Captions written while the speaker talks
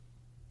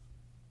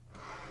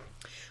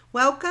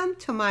Welcome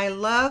to my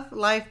Love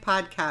Life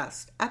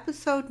podcast,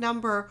 episode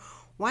number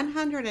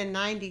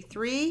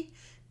 193.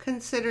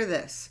 Consider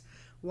this: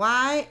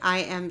 why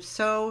I am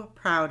so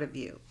proud of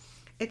you.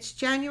 It's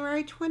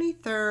January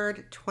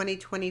 23rd,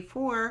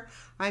 2024.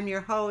 I'm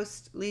your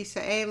host,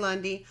 Lisa A.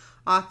 Lundy,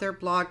 author,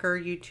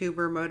 blogger,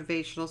 YouTuber,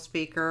 motivational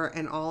speaker,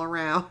 and all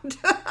around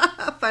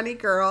funny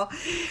girl.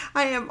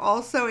 I am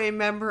also a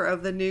member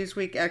of the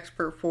Newsweek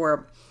Expert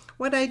Forum.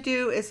 What I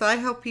do is I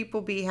help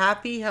people be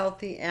happy,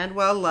 healthy, and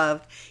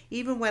well-loved,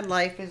 even when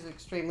life is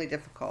extremely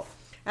difficult.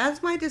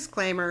 As my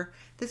disclaimer,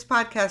 this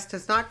podcast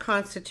does not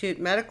constitute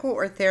medical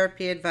or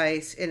therapy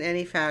advice in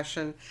any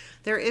fashion.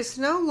 There is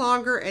no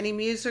longer any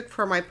music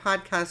for my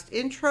podcast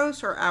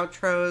intros or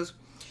outros.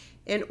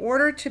 In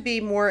order to be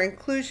more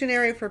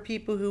inclusionary for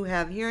people who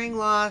have hearing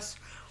loss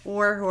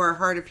or who are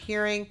hard of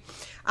hearing,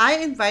 I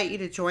invite you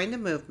to join the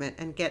movement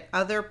and get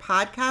other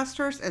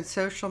podcasters and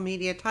social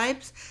media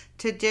types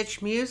to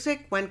ditch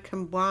music when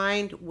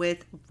combined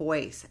with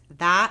voice.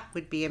 That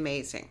would be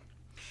amazing.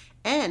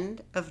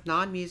 End of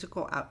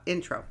non-musical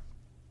intro.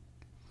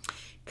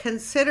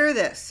 Consider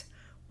this: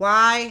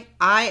 why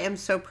I am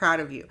so proud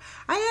of you.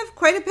 I have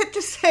quite a bit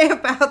to say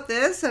about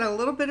this and a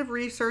little bit of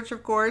research,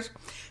 of course.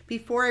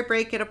 Before I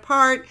break it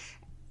apart,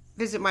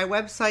 visit my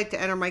website to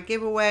enter my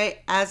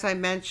giveaway. As I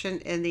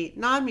mentioned in the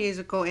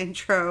non-musical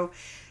intro,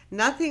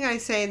 nothing I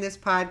say in this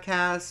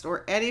podcast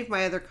or any of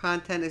my other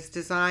content is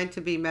designed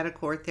to be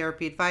medical or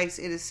therapy advice.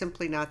 It is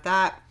simply not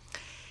that.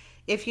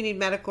 If you need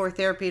medical or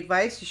therapy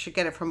advice, you should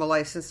get it from a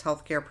licensed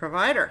healthcare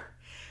provider.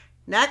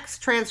 Next,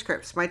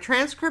 transcripts. My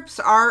transcripts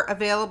are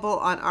available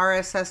on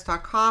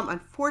rss.com.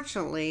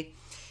 Unfortunately,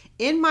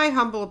 in my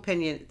humble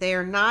opinion, they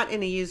are not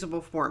in a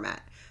usable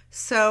format.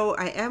 So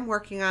I am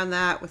working on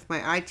that with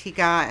my IT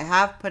guy. I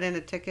have put in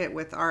a ticket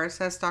with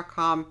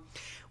rss.com.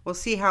 We'll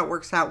see how it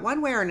works out.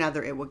 One way or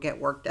another, it will get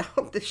worked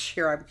out this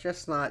year. I'm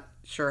just not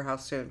sure how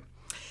soon.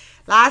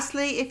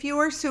 Lastly, if you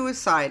are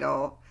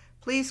suicidal,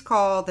 please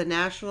call the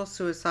National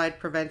Suicide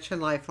Prevention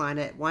Lifeline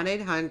at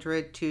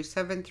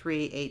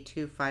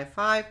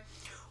 1-800-273-8255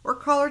 or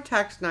call or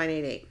text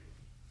 988.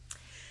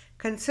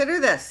 Consider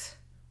this: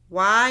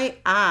 why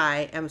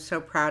I am so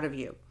proud of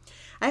you.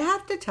 I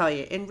have to tell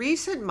you, in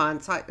recent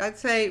months, I'd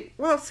say,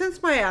 well,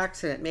 since my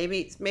accident,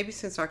 maybe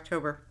since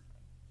October,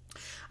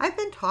 I've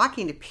been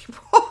talking to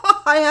people.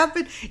 I have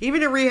been,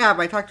 even in rehab,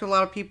 I talked to a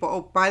lot of people.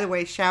 Oh, by the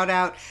way, shout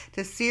out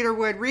to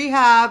Cedarwood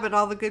Rehab and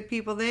all the good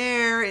people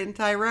there in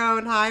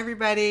Tyrone. Hi,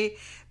 everybody.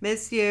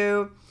 Miss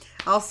you.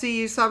 I'll see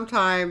you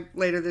sometime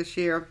later this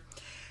year.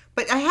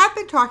 But I have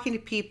been talking to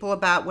people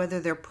about whether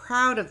they're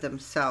proud of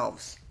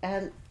themselves.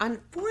 And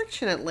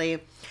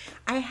unfortunately,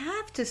 I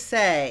have to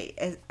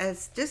say,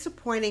 as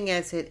disappointing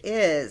as it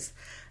is,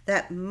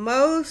 that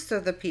most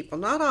of the people,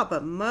 not all,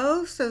 but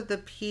most of the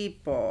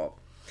people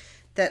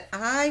that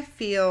I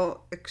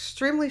feel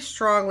extremely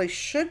strongly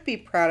should be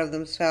proud of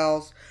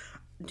themselves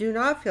do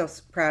not feel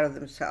proud of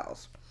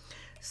themselves.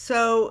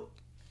 So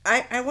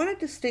I want to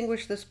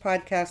distinguish this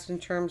podcast in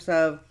terms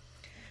of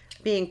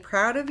being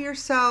proud of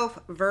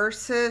yourself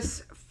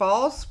versus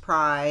false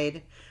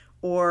pride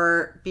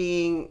or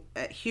being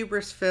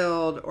hubris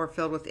filled or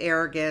filled with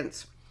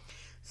arrogance.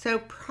 So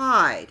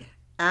pride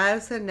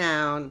as a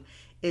noun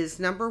is,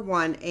 number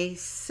one, a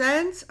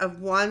sense of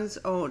one's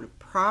own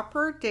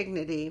proper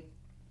dignity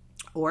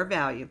or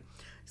value,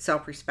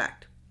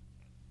 self-respect.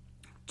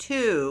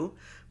 2,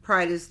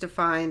 pride is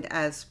defined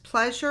as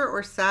pleasure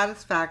or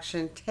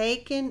satisfaction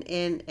taken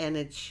in an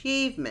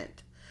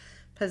achievement,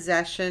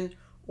 possession,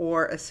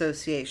 or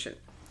association.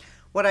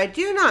 What I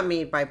do not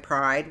mean by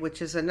pride, which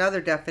is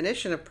another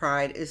definition of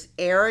pride, is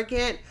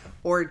arrogant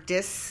or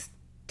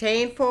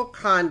disdainful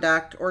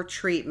conduct or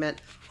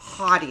treatment,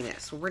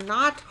 haughtiness. We're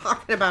not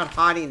talking about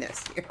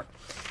haughtiness here.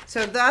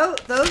 So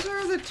those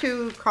are the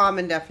two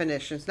common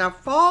definitions. Now,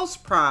 false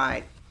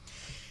pride.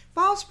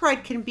 False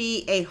pride can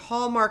be a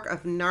hallmark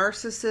of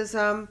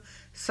narcissism,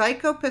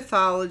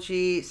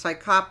 psychopathology,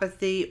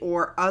 psychopathy,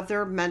 or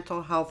other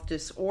mental health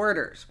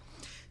disorders.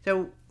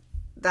 So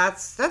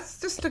that's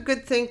just a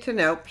good thing to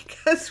know,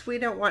 because we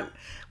don't want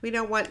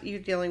you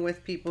dealing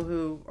with people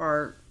who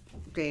are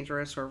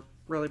dangerous or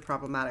really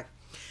problematic.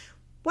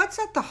 What's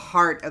at the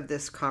heart of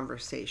this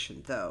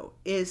conversation, though,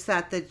 is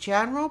that the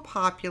general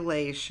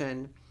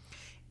population,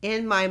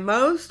 in my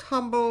most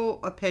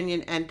humble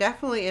opinion, and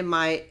definitely in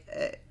my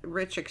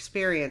rich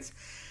experience,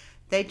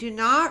 they do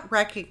not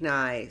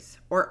recognize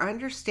or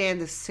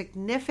understand the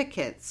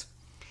significance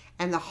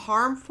and the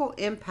harmful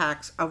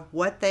impacts of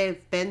what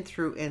they've been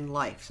through in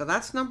life. So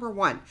that's number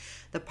one.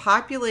 The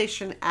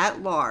population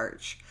at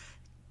large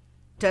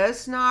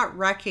does not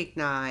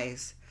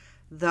recognize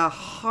the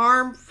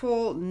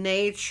harmful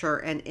nature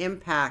and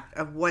impact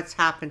of what's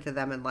happened to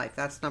them in life.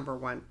 That's number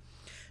one.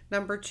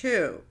 Number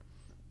two,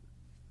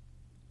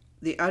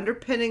 the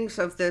underpinnings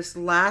of this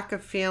lack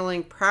of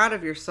feeling proud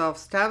of yourself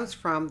stems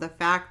from the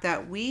fact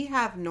that we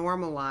have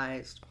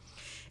normalized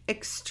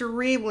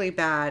extremely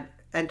bad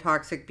and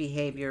toxic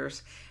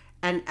behaviors.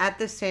 And at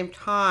the same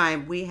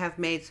time, we have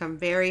made some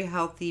very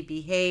healthy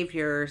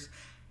behaviors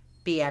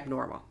be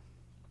abnormal.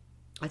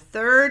 A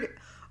third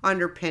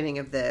underpinning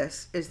of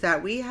this is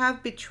that we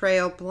have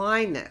betrayal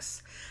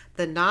blindness,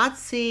 the not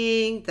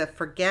seeing, the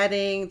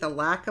forgetting, the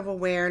lack of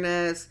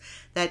awareness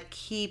that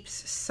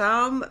keeps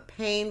some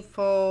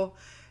painful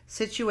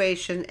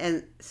situations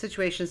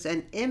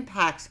and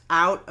impacts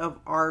out of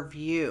our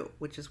view,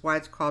 which is why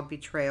it's called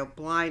betrayal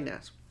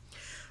blindness.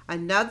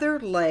 Another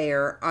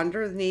layer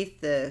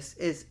underneath this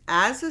is,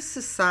 as a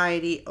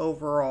society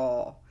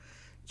overall,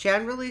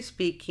 generally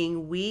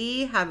speaking,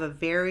 we have a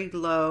very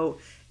low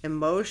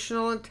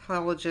emotional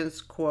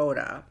intelligence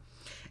quota,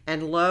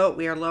 and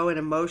we are low in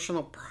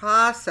emotional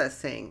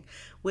processing,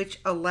 which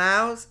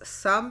allows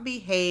some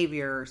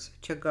behaviors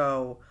to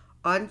go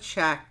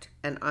unchecked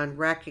and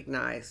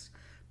unrecognized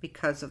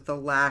because of the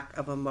lack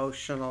of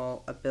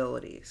emotional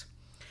abilities.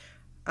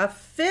 A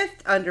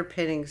fifth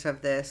underpinnings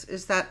of this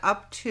is that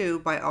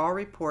by all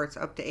reports,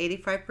 up to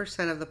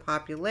 85% of the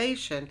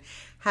population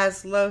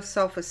has low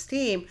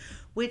self-esteem,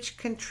 which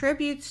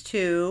contributes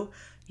to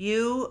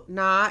you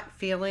not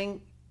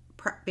being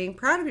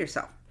proud of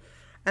yourself.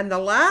 And the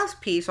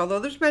last piece, although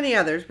there's many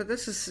others, but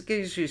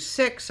gives you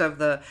 6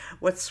 of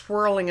what's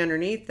swirling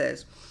underneath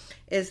this,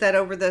 is that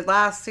over the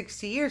last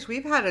 60 years,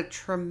 we've had a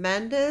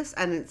tremendous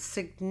and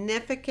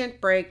significant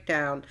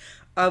breakdown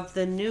of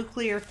the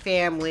nuclear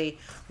family,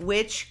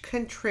 which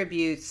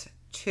contributes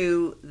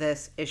to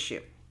this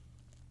issue.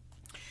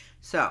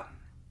 So,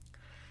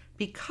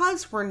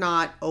 because we're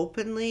not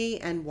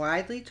openly and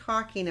widely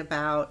talking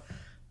about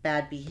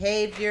bad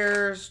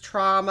behaviors,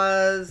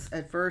 traumas,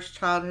 adverse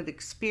childhood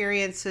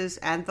experiences,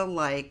 and the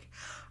like,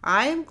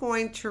 I am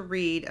going to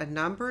read a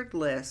numbered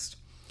list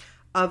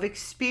of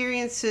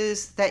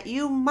experiences that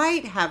you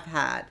might have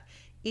had,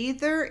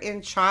 either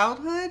in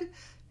childhood,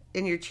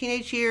 in your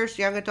teenage years,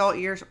 young adult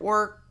years,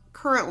 or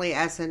currently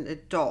as an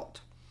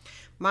adult.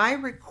 My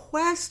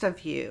request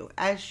of you,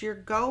 as you're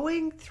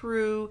going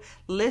through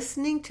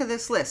listening to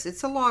this list,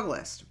 it's a long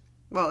list.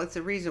 Well, it's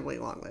a reasonably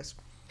long list,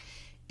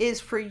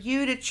 is for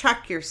you to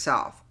check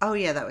yourself. Oh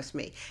yeah, that was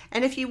me.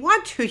 And if you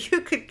want to,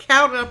 you could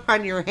count up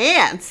on your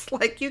hands.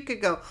 Like you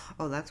could go,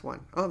 oh, that's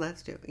 1. Oh,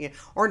 that's 2. Yeah,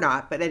 or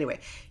not. But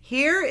anyway,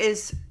 here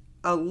is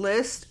a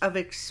list of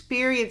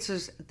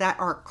experiences that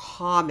are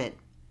common,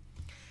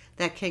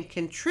 that can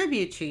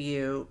contribute to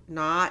you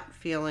not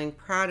feeling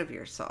proud of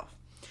yourself.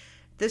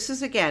 This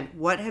is, again,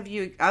 what have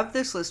you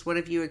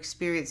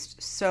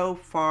experienced so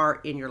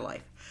far in your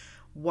life?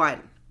 1,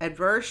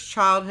 adverse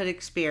childhood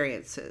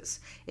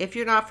experiences. If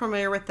you're not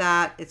familiar with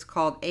that, it's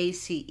called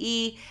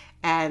ACE,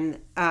 and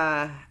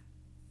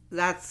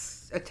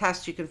that's a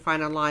test you can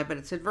find online, but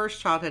it's adverse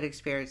childhood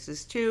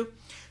experiences. 2,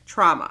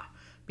 trauma.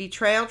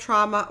 Betrayal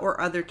trauma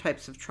or other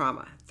types of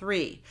trauma.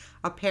 3,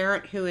 a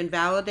parent who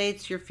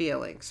invalidates your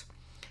feelings.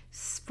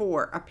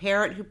 4, a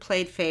parent who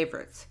played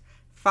favorites.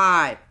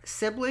 5,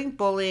 sibling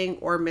bullying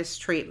or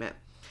mistreatment.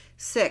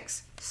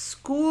 6,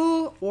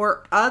 school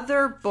or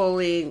other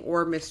bullying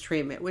or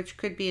mistreatment, which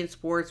could be in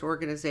sports,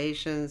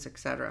 organizations,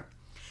 etc.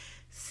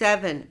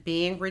 7,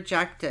 being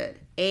rejected.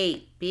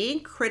 8,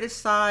 being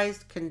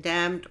criticized,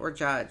 condemned, or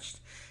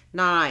judged.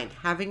 9,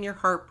 having your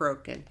heart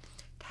broken.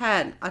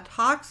 10, a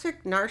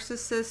toxic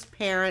narcissist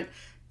parent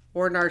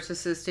or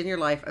narcissist in your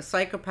life, a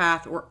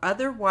psychopath, or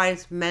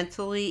otherwise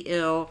mentally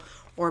ill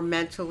or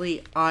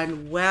mentally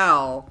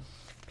unwell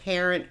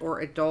parent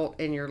or adult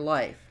in your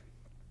life.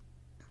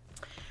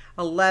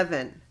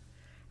 11,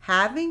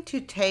 having to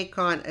take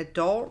on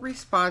adult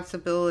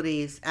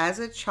responsibilities as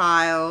a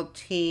child,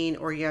 teen,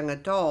 or young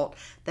adult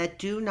that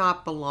do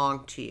not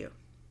belong to you.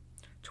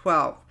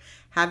 12,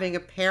 having a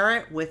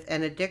parent with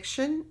an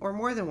addiction or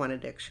more than one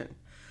addiction.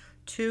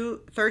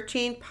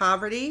 13,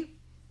 poverty.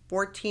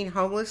 14,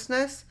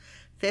 homelessness.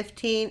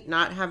 15,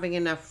 not having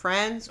enough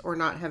friends or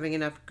not having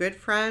enough good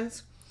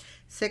friends.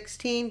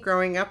 16,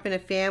 growing up in a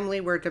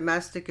family where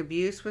domestic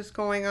abuse was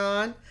going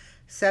on.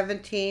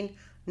 17,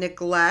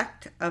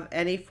 neglect of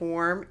any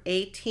form.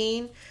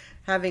 18,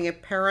 having a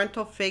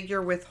parental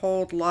figure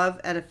withhold love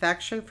and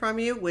affection from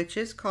you, which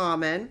is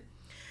common.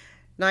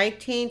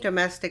 19,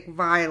 domestic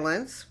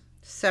violence,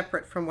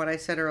 separate from what I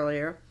said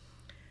earlier.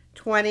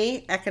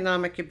 20,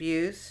 economic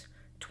abuse.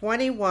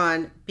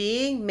 21,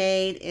 being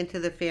made into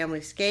the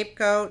family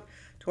scapegoat.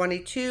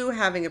 22,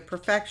 having a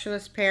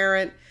perfectionist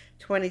parent.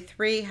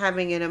 23,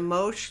 having an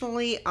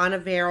emotionally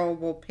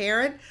unavailable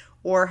parent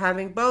or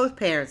having both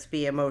parents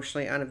be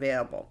emotionally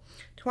unavailable.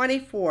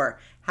 24,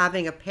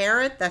 having a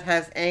parent that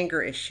has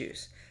anger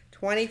issues.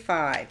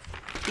 25,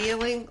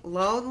 feeling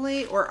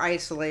lonely or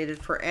isolated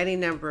for any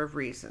number of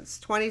reasons.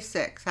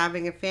 26,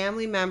 having a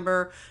family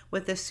member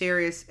with a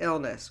serious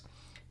illness.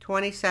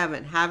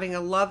 27, having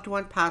a loved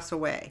one pass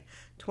away.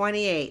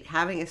 28,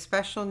 having a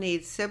special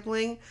needs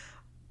sibling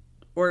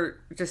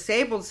or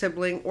disabled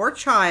sibling or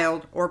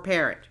child or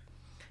parent.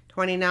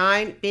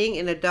 29, being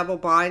in a double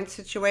bind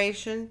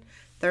situation.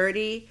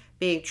 30,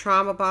 being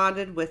trauma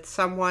bonded with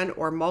someone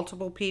or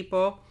multiple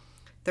people.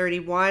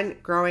 31,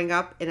 growing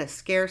up in a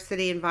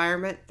scarcity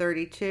environment.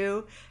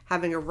 32,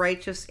 having a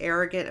righteous,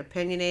 arrogant,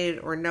 opinionated,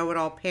 or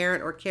know-it-all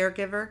parent or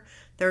caregiver.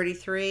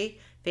 33,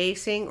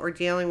 facing or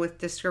dealing with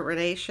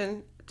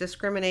discrimination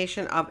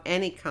discrimination of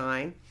any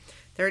kind.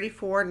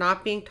 34,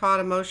 not being taught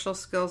emotional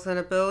skills and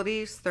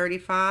abilities.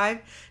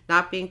 35,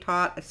 not being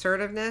taught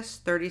assertiveness.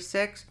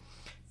 36,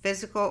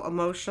 physical,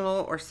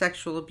 emotional, or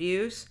sexual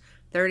abuse.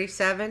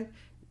 37,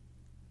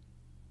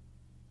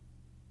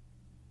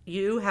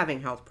 you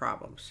having health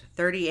problems.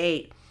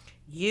 38,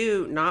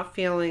 you not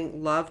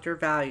feeling loved or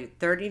valued.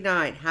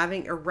 39,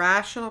 having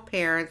irrational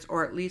parents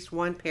or at least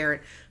one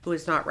parent who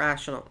is not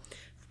rational.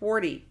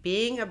 40,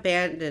 being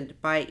abandoned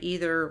by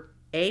either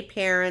a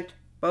parent,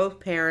 both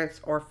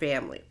parents, or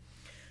family.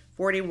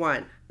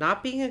 41,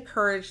 not being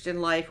encouraged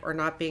in life or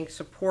not being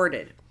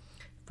supported.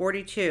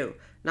 42,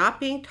 not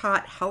being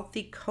taught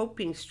healthy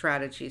coping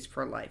strategies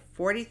for life.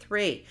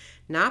 43,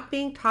 not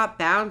being taught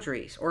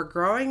boundaries or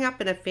growing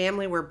up in a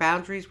family where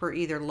boundaries were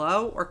either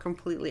low or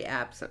completely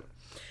absent.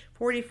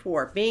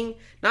 44,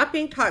 not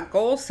being taught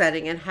goal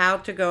setting and how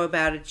to go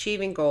about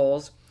achieving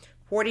goals.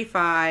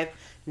 45,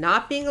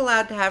 not being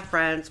allowed to have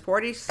friends.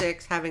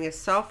 46, having a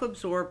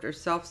self-absorbed or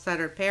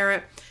self-centered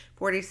parent.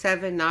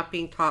 47, not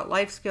being taught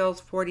life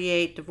skills.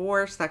 48,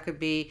 divorce. That could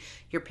be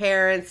your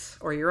parents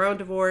or your own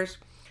divorce.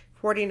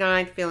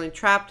 49, feeling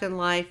trapped in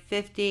life.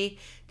 50,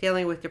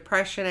 dealing with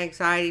depression,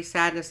 anxiety,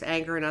 sadness,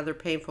 anger, and other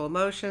painful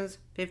emotions.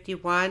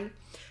 51,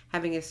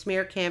 having a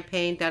smear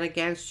campaign done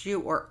against you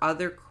or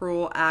other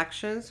cruel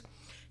actions.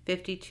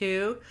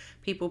 52,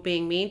 people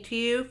being mean to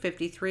you.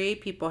 53,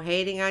 people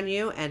hating on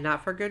you and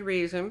not for good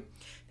reason.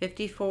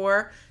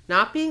 54,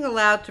 not being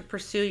allowed to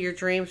pursue your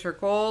dreams or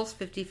goals.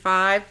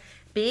 55,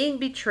 being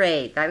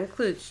betrayed. That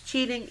includes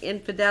cheating,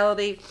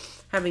 infidelity,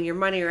 having your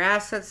money or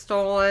assets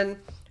stolen,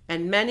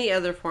 and many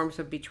other forms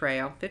of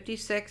betrayal.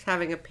 56,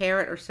 having a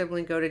parent or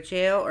sibling go to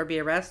jail or be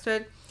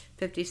arrested.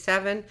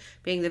 57,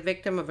 being the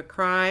victim of a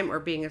crime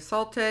or being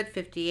assaulted.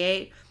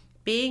 58,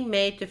 being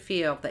made to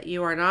feel that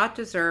you are not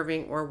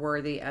deserving or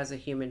worthy as a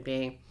human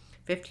being.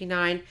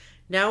 59,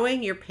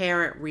 knowing your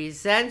parent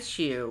resents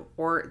you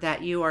or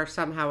that you are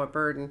somehow a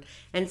burden.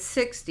 And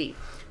 60,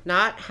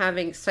 not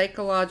having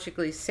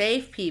psychologically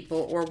safe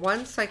people or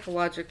one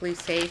psychologically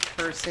safe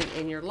person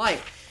in your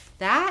life.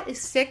 That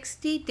is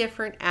 60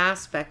 different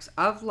aspects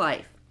of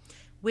life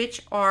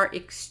which are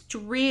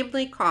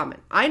extremely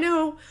common. I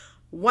know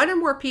one or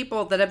more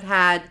people that have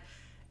had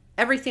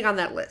everything on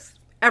that list.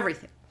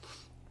 Everything.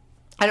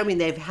 I don't mean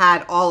they've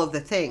had all of the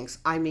things.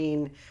 I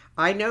mean,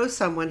 I know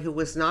someone who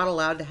was not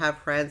allowed to have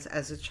friends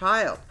as a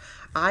child.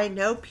 I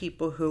know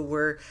people who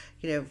were,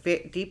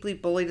 deeply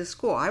bullied at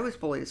school. I was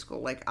bullied at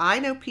school. I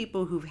know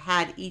people who've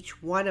had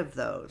each one of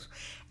those.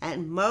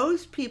 And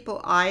most people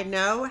I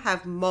know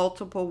have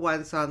multiple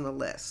ones on the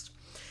list.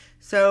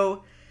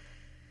 So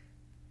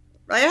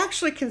I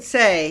actually can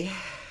say,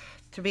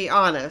 to be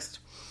honest,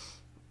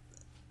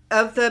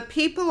 of the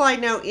people I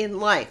know in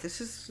life, this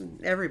is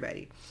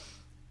everybody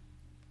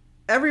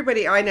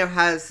I know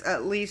has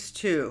at least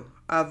 2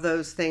 of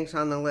those things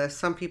on the list.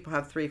 Some people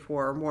have 3,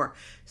 4, or more.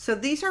 So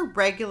these are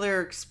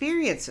regular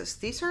experiences.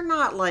 These are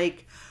not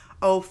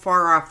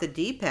far off the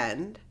deep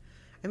end.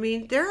 I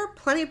mean, there are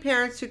plenty of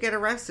parents who get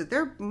arrested.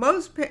 A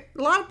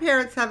lot of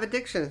parents have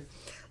addiction.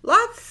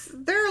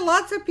 There are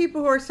lots of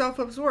people who are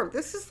self-absorbed.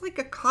 This is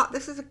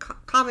a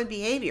common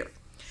behavior.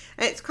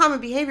 And it's common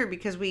behavior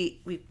because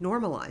we've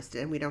normalized it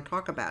and we don't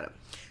talk about it.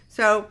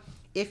 So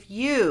if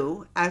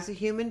you, as a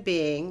human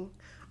being,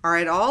 are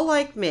at all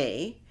like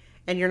me,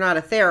 and you're not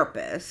a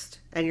therapist,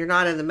 and you're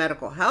not in the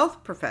medical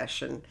health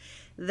profession,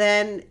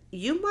 then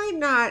you might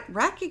not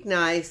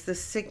recognize the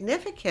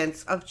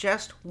significance of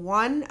just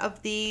one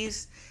of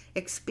these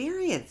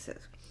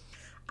experiences.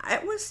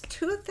 It was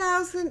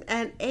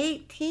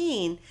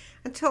 2018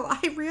 until I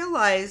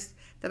realized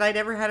that I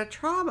never had a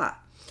trauma.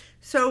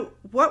 So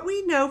what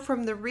we know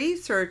from the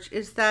research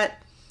is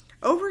that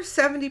over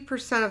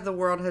 70% of the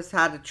world has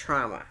had a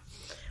trauma.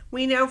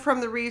 We know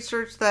from the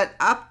research that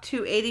up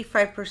to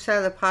 85%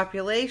 of the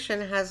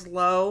population has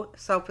low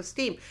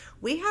self-esteem.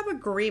 We have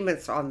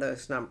agreements on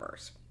those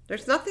numbers.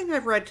 There's nothing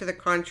I've read to the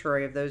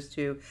contrary of those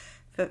two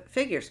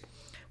figures.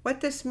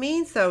 What this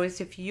means, though,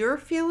 is if you're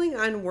feeling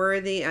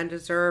unworthy,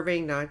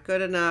 undeserving, not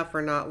good enough,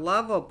 or not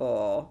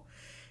lovable,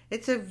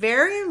 it's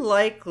very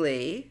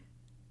likely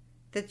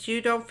that you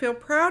don't feel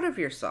proud of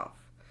yourself.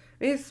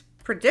 I mean, it's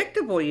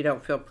predictable you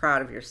don't feel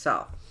proud of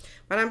yourself.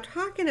 But I'm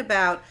talking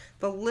about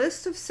the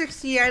list of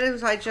 60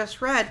 items I just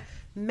read.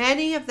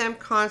 Many of them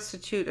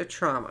constitute a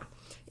trauma.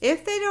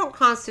 If they don't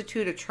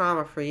constitute a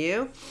trauma for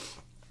you,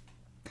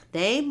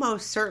 they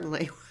most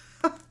certainly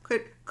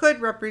could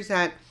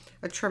represent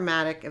a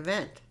traumatic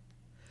event.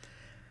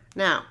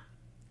 Now,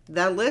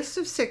 the list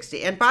of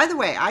 60, and by the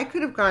way, I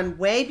could have gone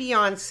way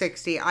beyond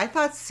 60. I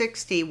thought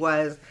 60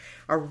 was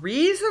a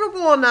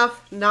reasonable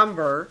enough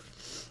number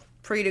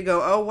for you to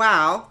go, oh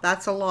wow,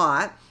 that's a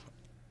lot.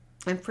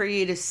 And for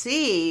you to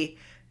see,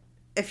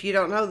 if you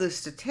don't know the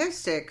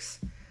statistics,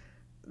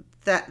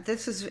 that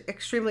this is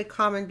extremely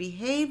common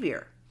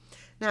behavior.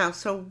 Now,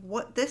 so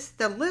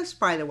the list,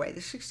 by the way, the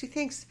 60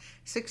 things,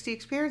 60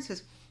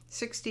 experiences,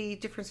 60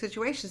 different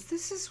situations,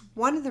 this is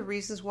one of the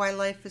reasons why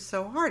life is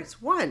so hard. It's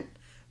one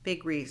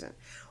big reason.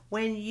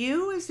 When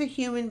you as a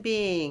human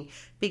being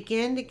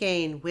begin to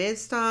gain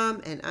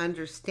wisdom and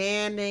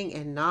understanding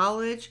and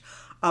knowledge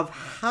of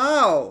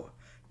how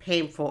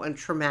painful and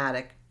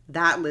traumatic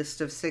that list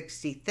of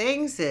 60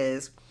 things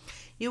is,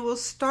 you will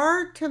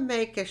start to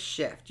make a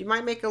shift. You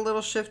might make a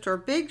little shift or a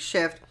big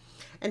shift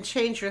and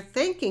change your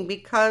thinking,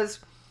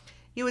 because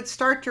you would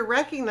start to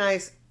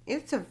recognize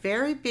it's a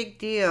very big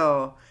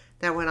deal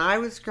that when I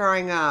was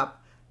growing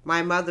up,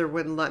 my mother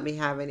wouldn't let me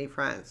have any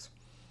friends.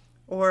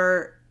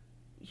 Or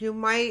you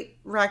might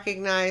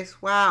recognize,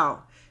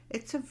 wow,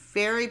 it's a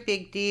very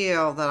big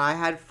deal that I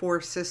had 4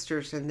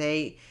 sisters and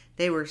they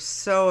were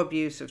so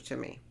abusive to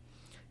me.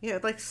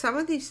 Like some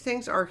of these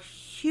things are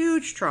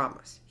huge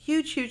traumas.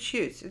 Huge.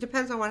 It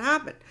depends on what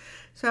happened.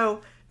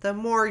 So the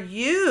more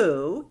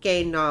you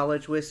gain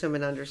knowledge, wisdom,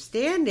 and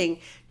understanding,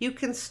 you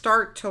can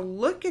start to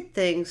look at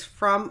things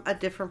from a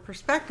different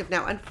perspective.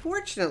 Now,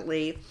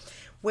 unfortunately,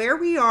 where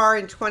we are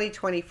in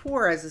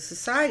 2024 as a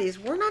society is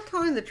we're not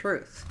telling the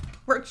truth.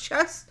 We're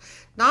just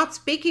not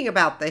speaking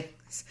about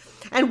things.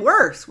 And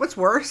worse, what's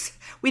worse?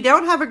 We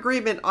don't have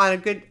agreement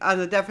on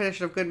the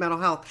definition of good mental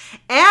health.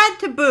 And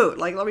to boot,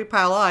 let me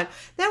pile on,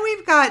 then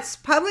we've got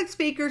public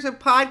speakers and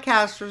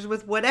podcasters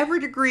with whatever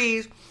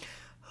degrees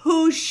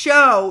who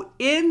show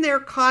in their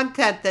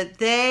content that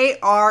they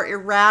are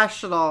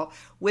irrational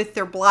with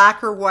their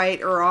black or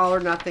white or all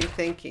or nothing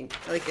thinking.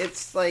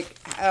 It's like,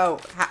 oh,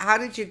 how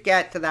did you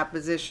get to that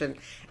position?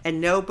 And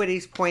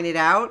nobody's pointed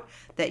out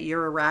that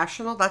you're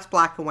irrational. That's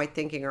black and white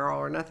thinking or all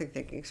or nothing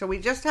thinking. So we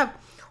just have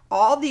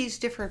all these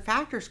different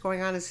factors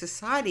going on in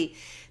society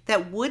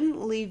that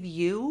wouldn't leave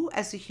you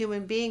as a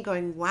human being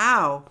going,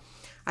 wow,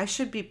 I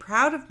should be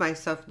proud of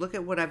myself. Look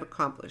at what I've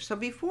accomplished. So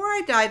before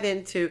I dive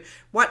into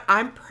what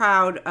I'm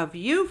proud of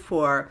you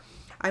for,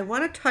 I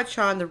want to touch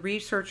on the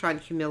research on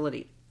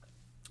humility.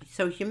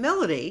 So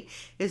humility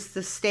is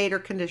the state or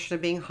condition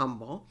of being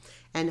humble.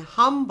 And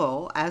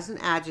humble as an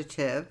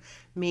adjective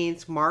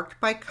means marked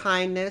by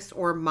kindness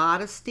or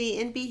modesty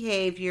in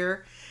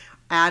behavior,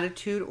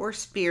 attitude, or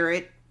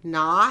spirit,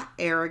 not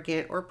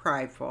arrogant or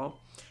prideful.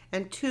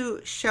 And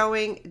 2,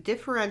 showing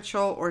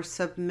differential or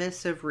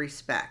submissive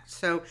respect.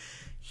 So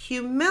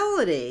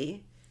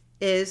humility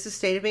is the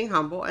state of being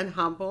humble, and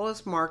humble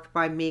is marked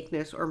by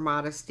meekness or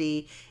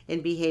modesty in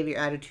behavior,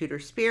 attitude, or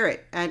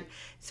spirit. And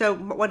so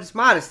what is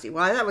modesty?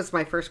 Well, that was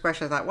my first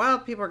question. I thought, well,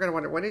 people are going to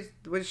wonder, what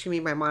does she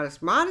mean by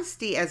modest?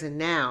 Modesty as a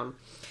noun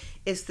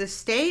is the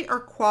state or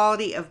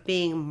quality of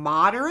being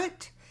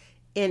moderate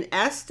in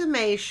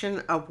estimation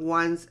of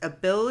one's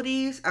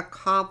abilities,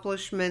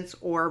 accomplishments,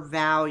 or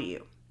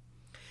value.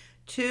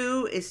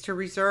 2 is to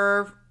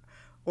reserve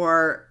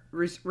or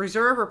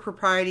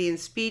propriety in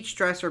speech,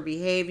 dress, or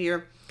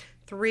behavior.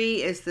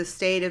 3 is the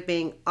state of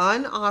being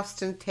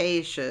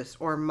unostentatious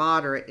or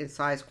moderate in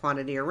size,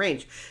 quantity, or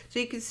range. So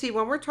you can see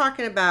when we're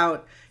talking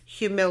about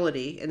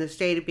humility and the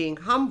state of being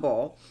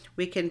humble,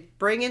 we can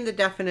bring in the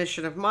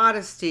definition of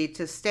modesty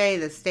to stay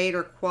the state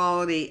or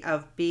quality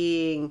of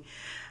being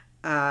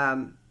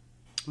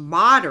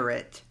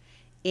moderate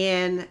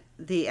in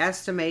the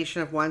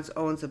estimation of one's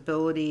own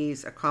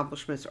abilities,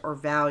 accomplishments, or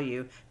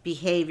value,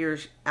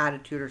 behaviors,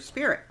 attitude, or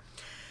spirit.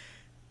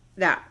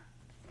 Now,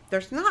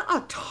 there's not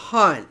a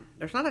ton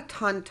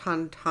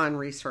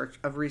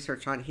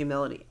research on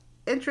humility.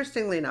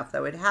 Interestingly enough,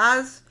 though,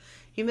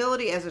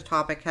 humility as a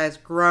topic has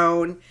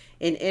grown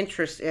in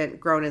interest and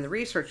grown in the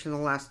research in the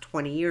last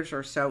 20 years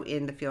or so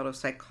in the field of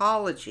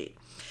psychology.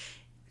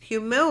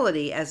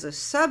 Humility as a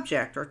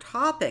subject or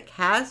topic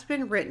has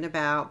been written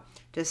about,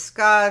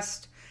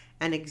 discussed,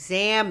 and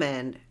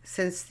examined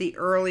since the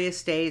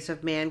earliest days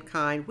of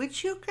mankind,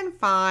 which you can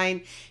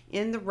find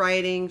in the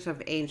writings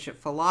of ancient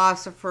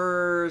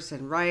philosophers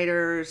and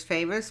writers.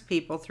 Famous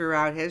people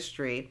throughout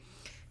history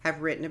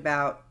have written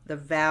about the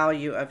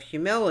value of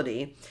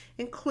humility,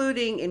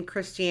 including in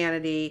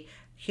Christianity.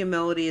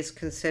 Humility is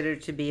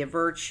considered to be a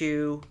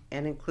virtue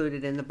and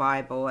included in the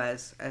Bible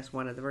as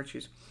one of the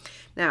virtues.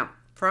 Now,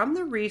 from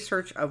the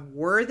research of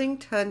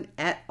Worthington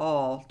et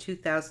al.,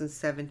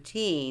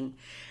 2017,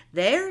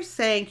 they're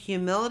saying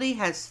humility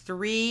has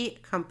 3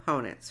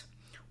 components.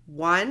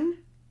 1,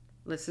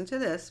 listen to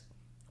this.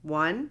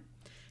 1,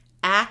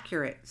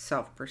 accurate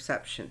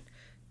self-perception.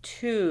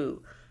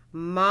 2,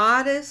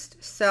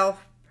 modest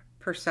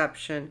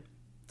self-perception,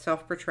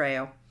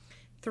 self-portrayal.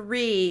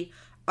 3,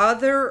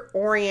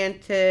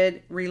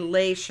 other-oriented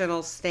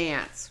relational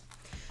stance.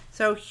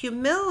 So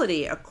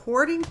humility,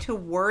 according to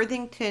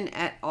Worthington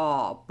et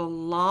al.,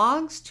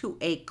 belongs to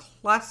a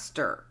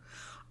cluster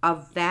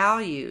of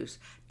values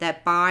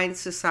that bind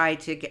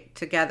society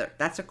together.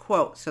 That's a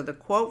quote. So the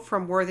quote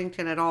from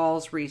Worthington et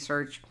al.'s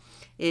research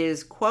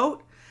is,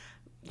 quote,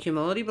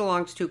 humility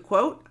belongs to,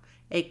 quote,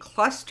 a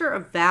cluster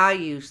of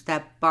values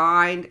that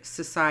bind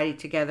society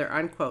together,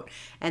 unquote.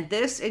 And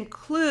this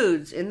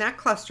includes, in that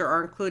cluster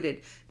are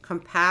included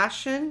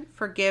compassion,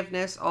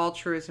 forgiveness,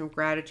 altruism,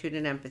 gratitude,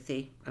 and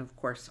empathy. And of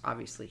course,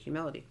 obviously,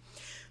 humility.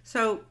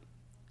 So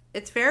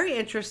it's very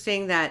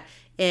interesting that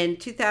in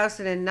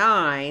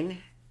 2009,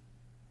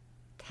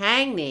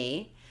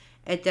 Tangney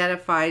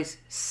identifies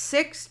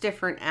 6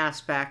 different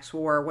aspects,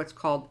 or what's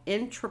called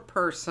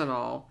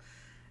intrapersonal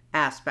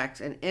aspects.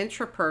 And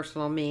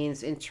intrapersonal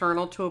means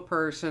internal to a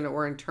person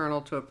or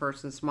internal to a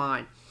person's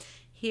mind.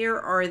 Here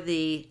are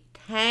the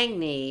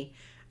Tangney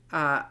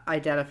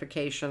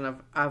identification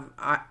of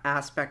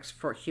aspects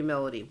for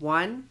humility.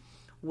 1,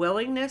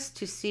 willingness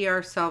to see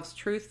ourselves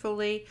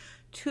truthfully.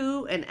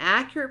 2, an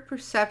accurate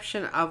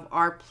perception of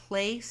our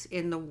place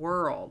in the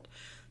world.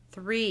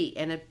 3,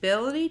 an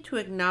ability to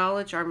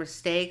acknowledge our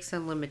mistakes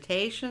and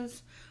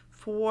limitations.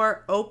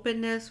 4,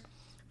 openness.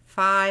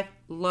 5,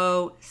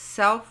 low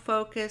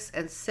self-focus.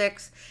 And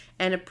 6,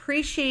 an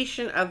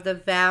appreciation of the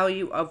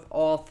value of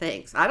all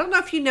things. I don't know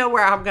if you know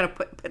where I'm going to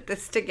put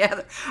this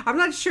together. I'm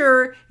not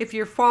sure if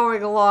you're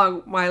following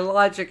along my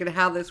logic and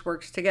how this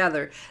works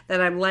together, that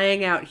I'm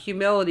laying out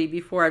humility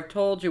before I've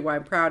told you why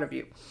I'm proud of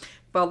you.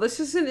 Well, this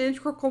is an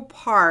integral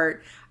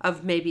part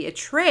of maybe a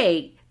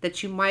trait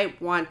that you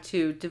might want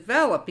to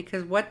develop,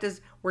 because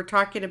we're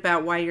talking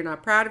about why you're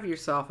not proud of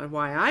yourself and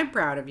why I'm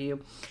proud of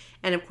you.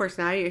 And of course,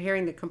 now you're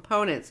hearing the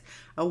components: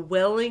 a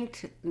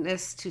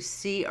willingness to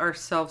see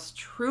ourselves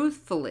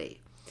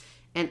truthfully,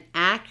 an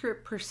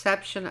accurate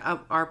perception of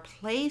our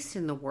place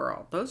in the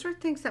world. Those are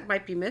things that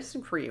might be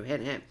missing for you,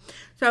 hint, hint.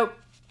 So,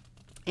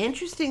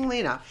 interestingly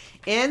enough,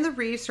 in the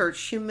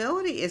research,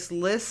 humility is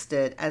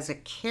listed as a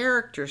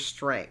character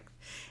strength.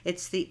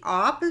 It's the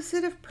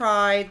opposite of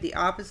pride, the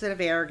opposite of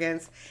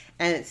arrogance,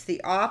 and it's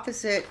the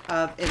opposite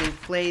of an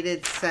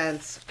inflated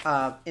sense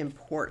of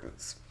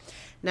importance.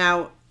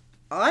 Now,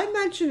 I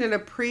mentioned in a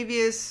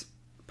previous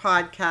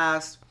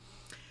podcast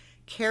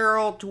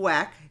Carol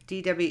Dweck,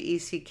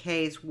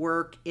 Dweck's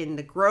work in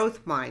the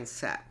growth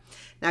mindset.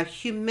 Now,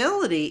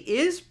 humility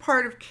is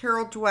part of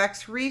Carol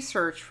Dweck's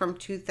research from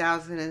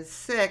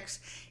 2006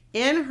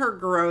 in her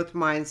growth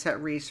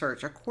mindset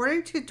research.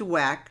 According to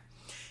Dweck,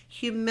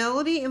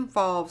 humility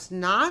involves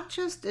not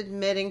just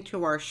admitting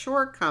to our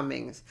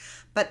shortcomings,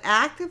 but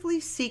actively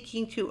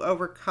seeking to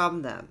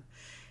overcome them.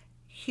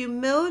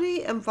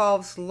 Humility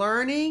involves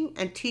learning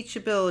and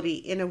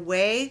teachability in a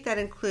way that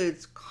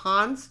includes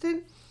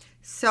constant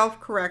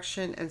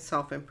self-correction and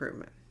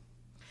self-improvement.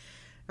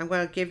 I'm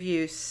going to give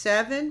you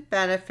 7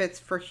 benefits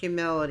for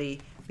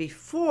humility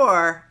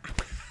before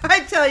I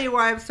tell you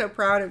why I'm so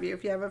proud of you,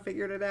 if you haven't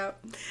figured it out.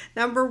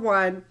 Number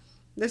 1,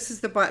 this is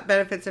the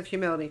benefits of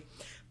humility.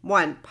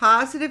 1,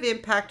 positive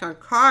impact on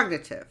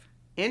cognitive,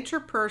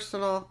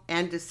 interpersonal,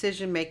 and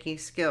decision-making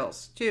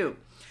skills. 2,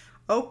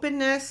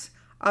 openness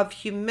of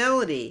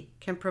humility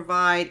can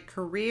provide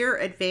career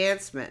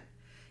advancement,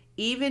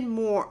 even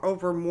more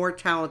over more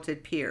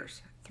talented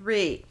peers.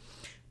 3,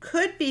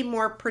 could be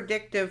more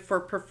predictive for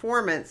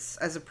performance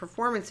as a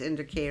performance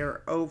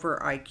indicator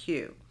over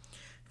IQ.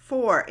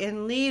 4,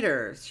 in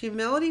leaders,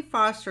 humility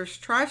fosters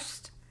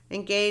trust,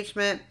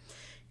 engagement,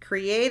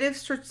 creative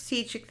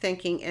strategic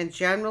thinking, and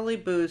generally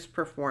boosts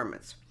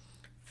performance.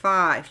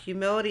 5,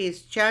 humility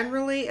is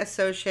generally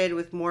associated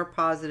with more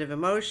positive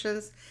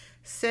emotions.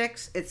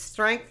 6, it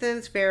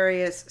strengthens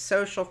various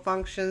social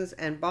functions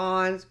and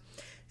bonds.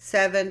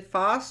 7,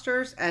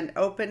 fosters an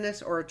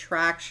openness or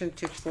attraction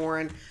to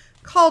foreign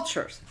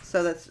cultures.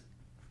 So that's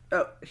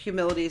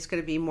humility is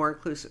going to be more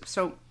inclusive.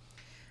 So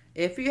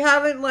if you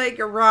haven't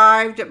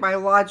arrived at my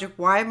logic,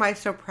 why am I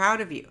so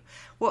proud of you?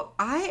 Well,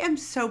 I am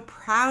so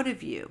proud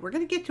of you. We're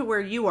going to get to where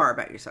you are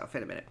about yourself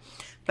in a minute.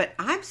 But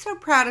I'm so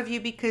proud of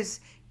you because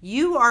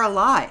you are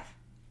alive.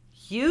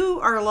 You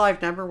are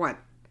alive, number 1.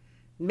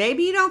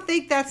 Maybe you don't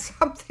think that's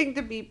something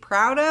to be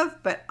proud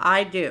of, but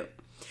I do.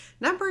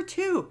 Number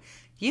 2,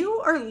 you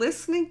are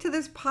listening to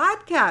this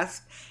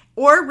podcast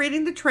or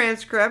reading the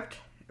transcript,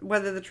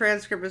 whether the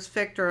transcript is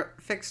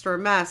fixed or a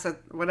mess at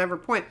whatever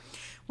point,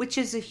 which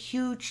is a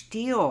huge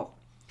deal.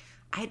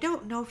 I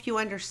don't know if you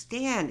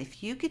understand.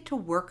 If you get to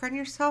work on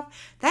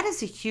yourself, that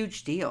is a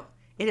huge deal.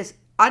 It is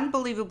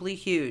unbelievably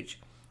huge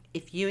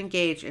if you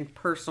engage in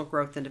personal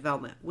growth and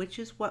development, which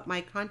is what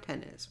my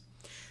content is.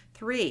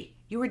 3,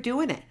 you are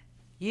doing it.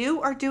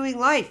 You are doing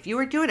life. You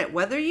are doing it.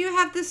 Whether you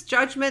have this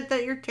judgment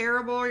that you're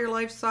terrible or your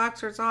life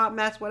sucks or it's a hot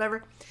mess,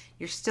 whatever,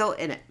 you're still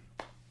in it.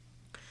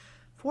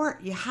 4,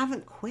 you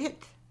haven't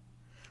quit.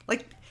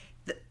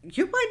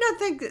 You might not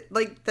think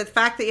that, the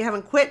fact that you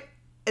haven't quit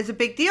is a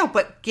big deal,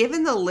 but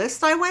given the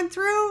list I went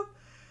through,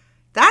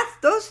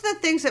 those are the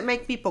things that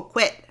make people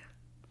quit.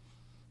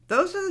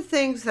 Those are the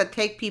things that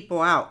take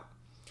people out.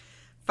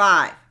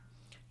 5,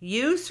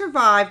 you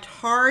survived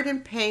hard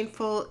and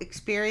painful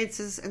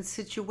experiences and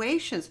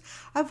situations.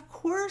 Of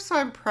course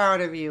I'm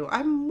proud of you.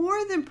 I'm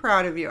more than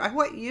proud of you. I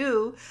want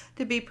you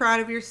to be proud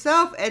of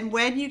yourself. And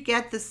when you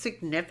get the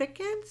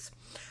significance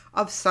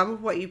of some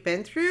of what you've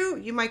been through,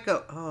 you might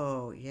go,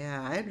 oh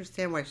yeah, I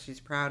understand why she's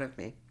proud of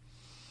me.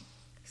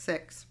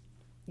 6,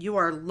 you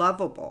are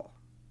lovable.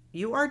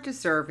 You are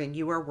deserving.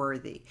 You are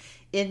worthy.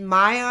 In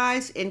my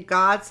eyes, in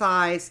God's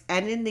eyes,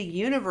 and in the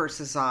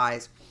universe's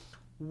eyes,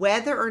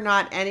 whether or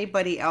not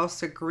anybody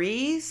else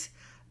agrees,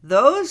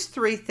 Those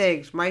three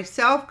things,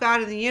 myself,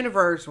 God, and the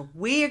universe,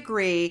 we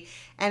agree.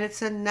 And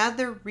it's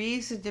another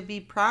reason to be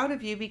proud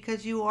of you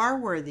because you are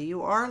worthy.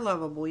 You are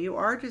lovable. You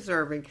are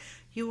deserving.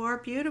 You are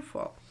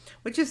beautiful,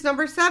 which is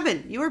number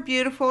 7. You are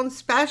beautiful and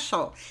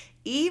special.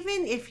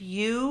 Even if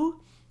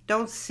you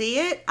don't see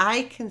it,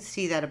 I can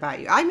see that about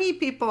you. I meet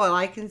people and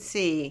I can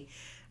see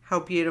how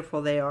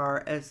beautiful they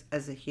are as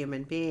a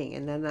human being.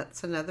 And then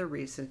that's another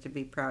reason to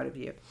be proud of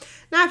you.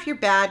 Now, if you're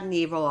bad and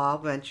evil, I'll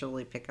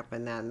eventually pick up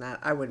on that. And that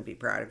I wouldn't be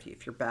proud of you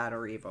if you're bad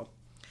or evil.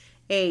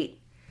 8,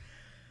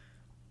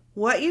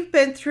 what you've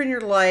been through in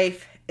your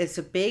life is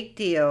a big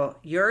deal.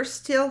 You're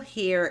still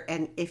here.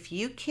 And if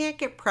you can't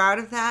get proud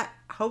of that,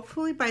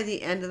 hopefully by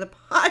the end of the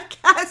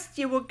podcast,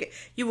 you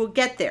will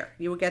get there.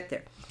 You will get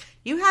there.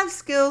 You have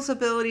skills,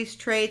 abilities,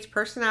 traits,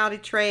 personality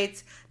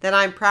traits that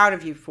I'm proud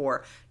of you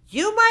for.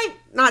 You might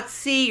not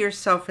see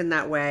yourself in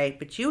that way,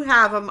 but you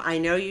have them. I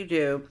know you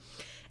do.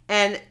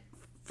 And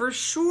for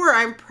sure,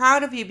 I'm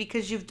proud of you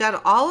because you've done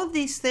all of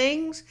these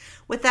things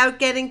without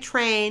getting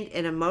trained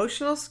in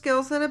emotional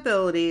skills and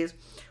abilities,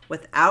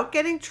 without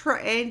getting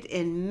trained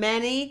in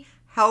many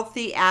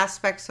healthy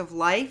aspects of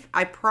life.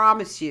 I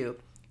promise you,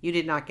 you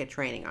did not get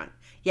training on.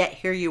 Yet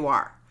here you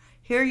are.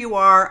 Here you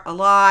are,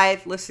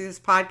 alive, listening to this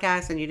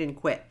podcast, and you didn't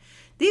quit.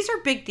 These are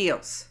big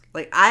deals.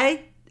 Like,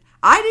 I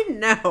didn't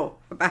know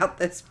about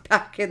this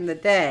back in the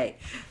day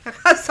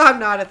because I'm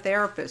not a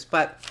therapist,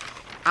 but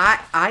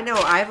I know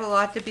I have a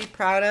lot to be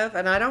proud of,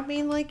 and I don't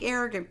mean like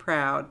arrogant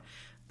proud,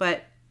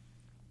 but,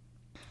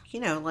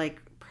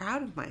 like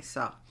proud of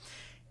myself.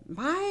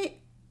 My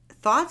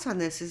thoughts on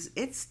this is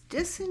it's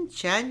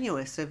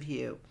disingenuous of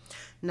you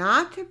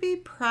not to be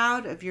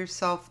proud of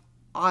yourself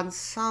on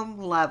some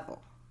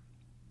level.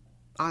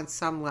 On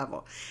some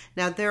level.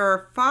 Now, there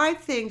are 5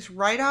 things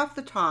right off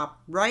the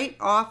top,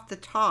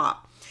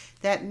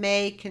 that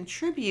may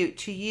contribute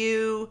to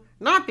you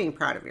not being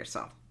proud of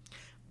yourself.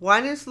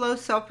 1 is low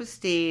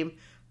self-esteem.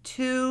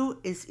 2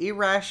 is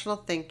irrational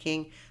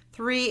thinking.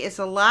 3 is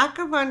a lack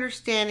of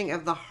understanding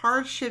of the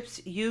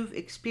hardships you've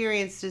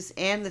experienced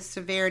and the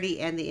severity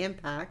and the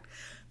impact.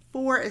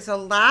 4 is a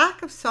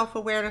lack of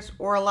self-awareness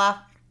or a lack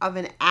of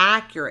an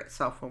accurate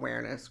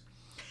self-awareness.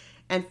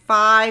 And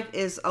 5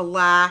 is a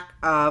lack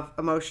of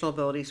emotional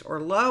abilities or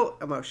low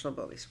emotional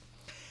abilities.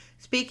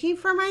 Speaking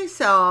for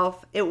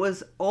myself, it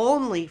was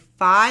only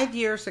 5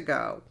 years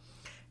ago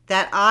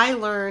that I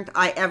learned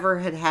I ever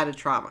had a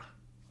trauma.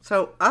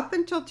 So up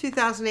until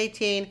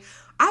 2018,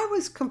 I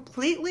was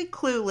completely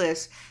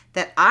clueless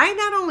that I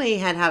not only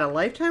had a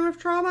lifetime of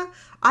trauma,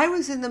 I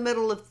was in the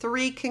middle of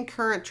 3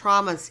 concurrent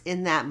traumas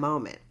in that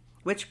moment,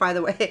 which, by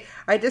the way,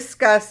 I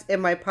discuss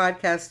in my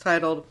podcast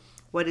titled,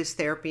 What is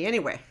Therapy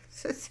Anyway?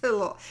 So it's a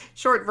little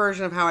short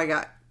version of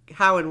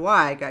how and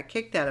why I got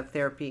kicked out of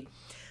therapy.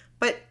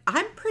 But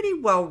I'm pretty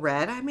well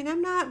read. I mean,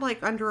 I'm not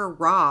like under a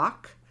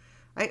rock.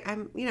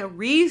 I'm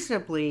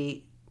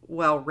reasonably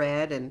well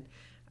read and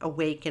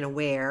awake and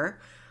aware.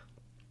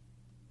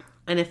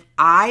 And if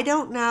I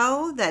don't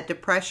know that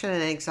depression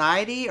and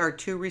anxiety are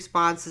 2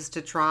 responses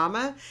to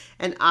trauma,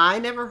 and I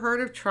never heard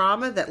of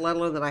trauma, let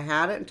alone that I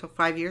had it until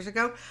 5 years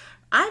ago,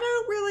 I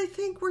don't really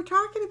think we're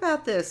talking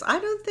about this. I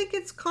don't think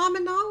it's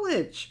common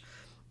knowledge.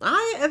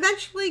 I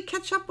eventually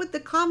catch up with the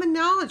common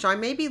knowledge. I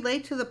may be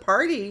late to the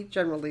party,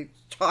 generally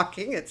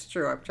talking. It's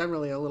true. I'm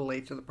generally a little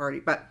late to the party,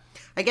 but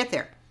I get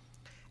there.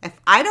 If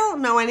I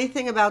don't know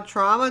anything about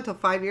trauma until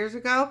 5 years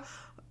ago,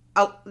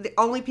 the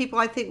only people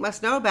I think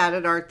must know about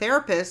it are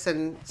therapists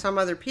and some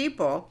other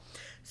people.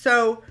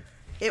 So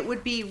it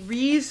would be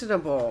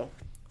reasonable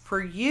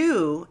for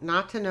you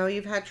not to know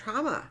you've had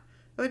trauma.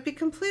 It would be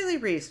completely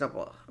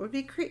reasonable. It would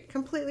be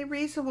completely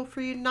reasonable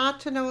for you not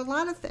to know a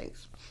lot of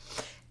things.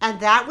 And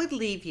that would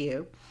leave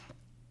you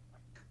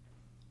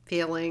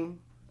feeling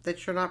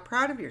that you're not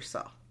proud of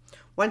yourself.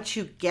 Once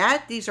you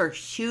these are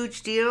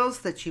huge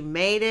deals, that you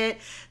made it,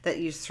 that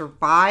you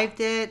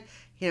survived it,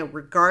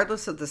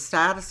 regardless of the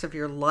status of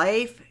your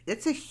life,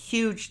 it's a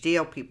huge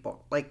deal,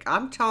 people. Like,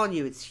 I'm telling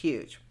you, it's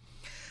huge.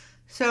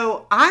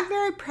 So I'm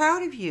very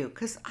proud of you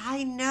because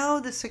I know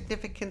the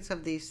significance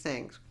of these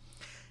things.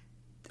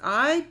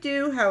 I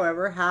do,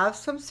 however, have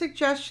some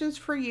suggestions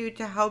for you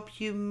to help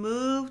you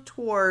move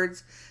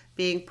towards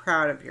being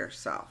proud of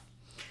yourself.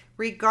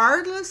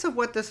 Regardless of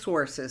what the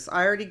source is,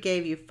 I already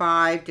gave you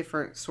 5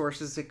 different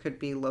sources. It could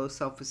be low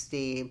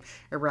self-esteem,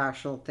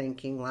 irrational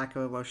thinking, lack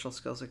of emotional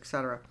skills,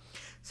 etc.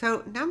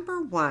 So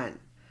number 1,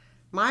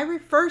 my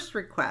first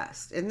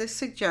request in this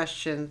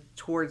suggestion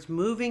towards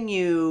moving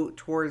you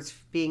towards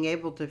being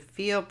able to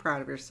feel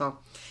proud of yourself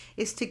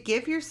is to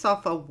give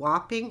yourself a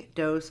whopping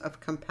dose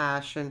of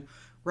compassion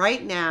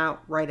right now,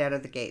 right out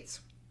of the gates.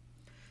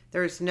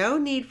 There's no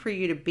need for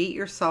you to beat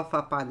yourself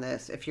up on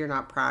this if you're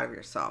not proud of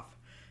yourself.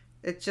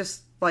 It's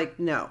just like,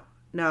 no.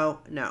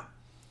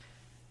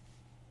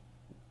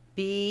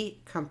 Be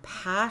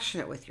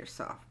compassionate with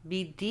yourself.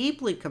 Be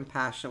deeply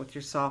compassionate with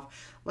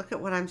yourself. Look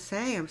at what I'm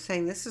saying. I'm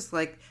saying this is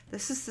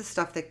the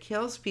stuff that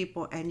kills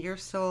people and you're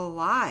still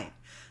alive.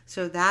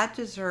 So that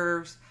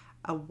deserves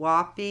a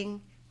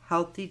whopping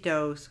healthy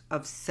dose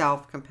of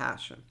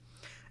self-compassion.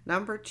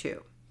 Number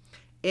 2,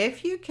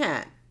 if you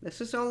can,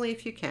 this is only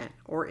if you can,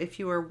 or if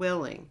you are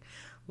willing,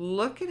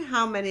 look at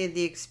how many of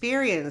the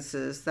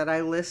experiences that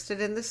I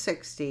listed in the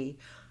 60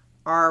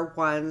 are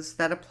ones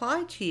that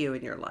apply to you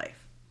in your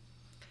life.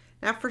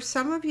 Now, for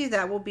some of you,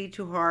 that will be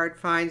too hard.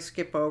 Fine,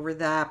 skip over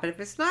that. But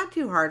if it's not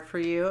too hard for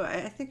you,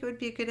 I think it would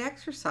be a good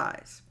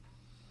exercise.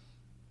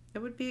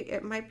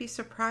 It might be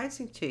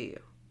surprising to you,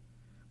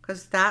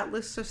 because that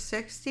list of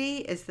 60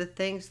 is the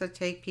things that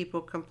take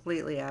people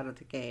completely out of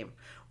the game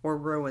or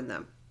ruin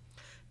them.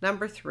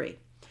 Number 3,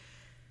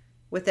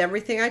 with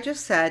everything I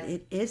just said,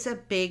 it is a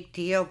big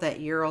deal that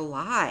you're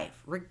alive,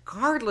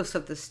 regardless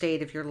of the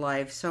state of your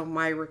life. So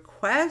my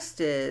request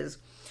is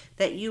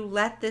that you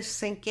let this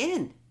sink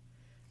in.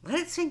 Let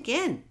it sink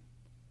in.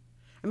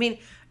 I mean,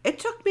 it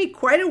took me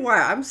quite a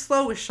while. I'm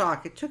slow with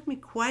shock. It took me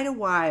quite a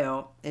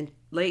while in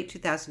late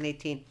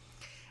 2018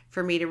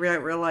 for me to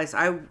realize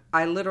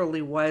I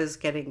literally was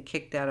getting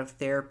kicked out of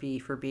therapy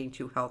for being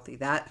too healthy.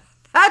 That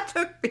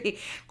took me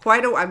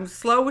quite a while. I'm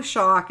slow with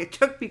shock. It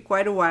took me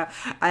quite a while.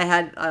 I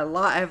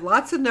have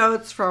lots of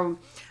notes from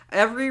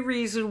every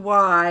reason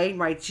why,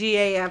 my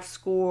GAF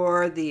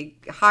score, the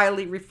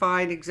highly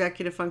refined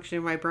executive function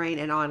of my brain,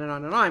 and on and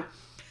on and on.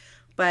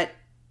 But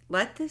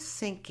let this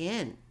sink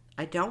in.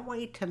 I don't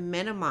want you to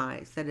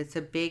minimize that it's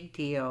a big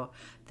deal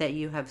that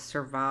you have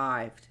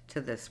survived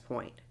to this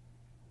point.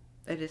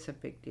 It is a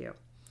big deal.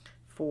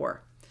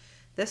 4,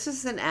 this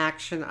is an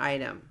action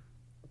item.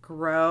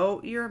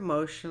 Grow your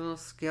emotional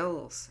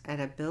skills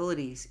and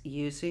abilities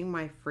using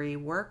my free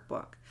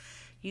workbook.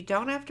 You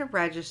don't have to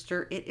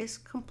register. It is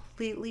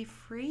completely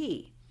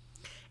free.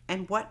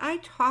 And what I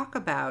talk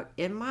about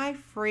in my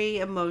free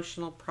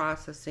emotional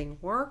processing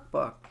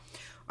workbook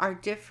are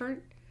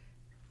different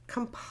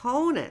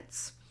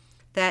components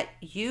that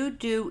you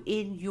do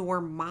in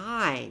your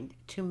mind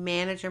to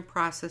manage and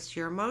process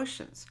your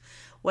emotions.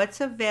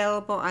 What's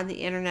available on the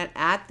internet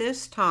at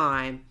this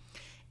time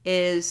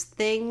is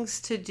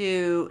things to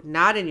do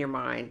not in your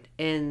mind,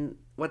 in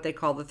what they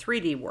call the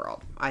 3D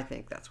world. I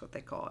think that's what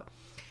they call it.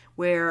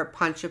 Where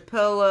punch a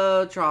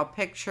pillow, draw a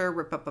picture,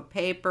 rip up a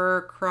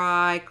paper,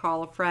 cry,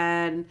 call a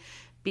friend,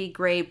 be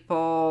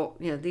grateful.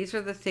 These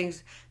are the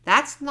things.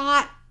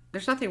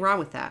 There's nothing wrong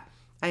with that.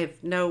 I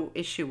have no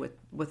issue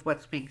with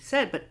what's being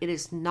said, but it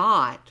is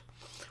not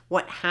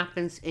what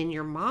happens in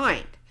your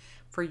mind.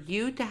 For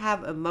you to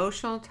have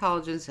emotional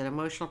intelligence and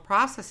emotional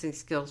processing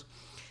skills,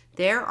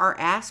 there are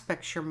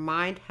aspects your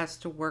mind has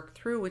to work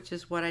through, which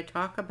is what I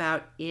talk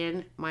about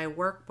in my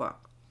workbook.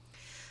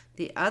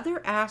 The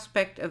other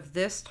aspect of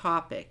this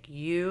topic,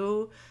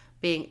 you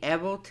being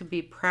able to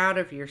be proud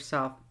of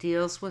yourself,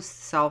 deals with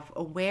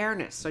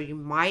self-awareness. So you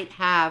might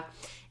have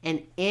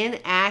an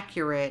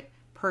inaccurate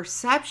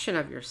perception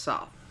of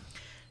yourself.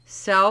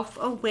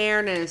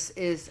 Self-awareness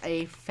is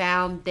a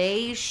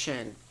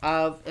foundation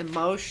of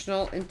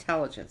emotional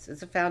intelligence.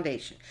 It's a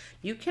foundation.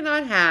 You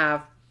cannot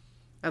have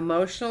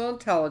emotional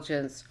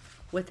intelligence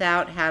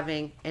without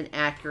having an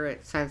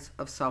accurate sense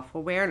of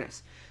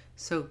self-awareness.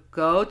 So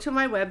go to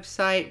my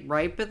website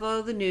right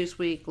below the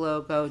Newsweek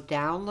logo,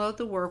 download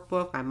the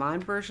workbook. I'm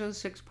on version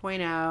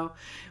 6.0,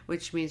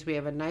 which means we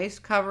have a nice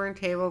cover and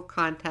table of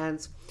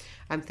contents.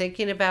 I'm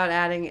thinking about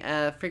adding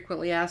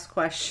frequently asked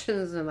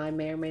questions, and I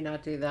may or may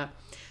not do that.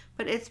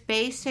 But it's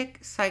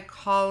basic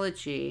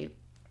psychology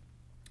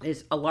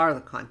is a lot of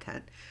the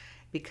content,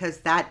 because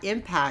that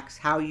impacts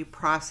how you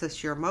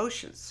process your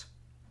emotions.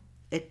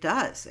 It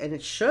does, and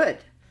it should.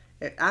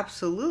 It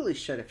absolutely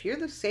should. If you're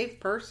the safe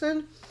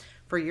person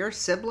for your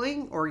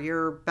sibling or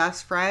your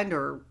best friend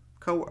or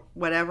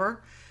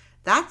whatever,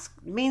 that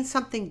means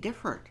something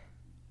different.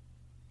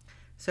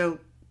 So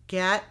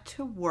get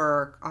to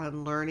work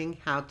on learning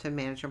how to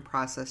manage and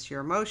process your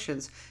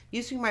emotions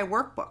using my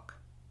workbook.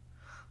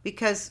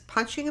 Because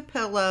punching a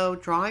pillow,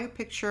 drawing a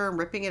picture, and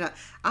ripping it up,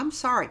 I'm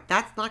sorry,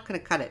 that's not going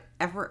to cut it.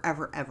 Ever,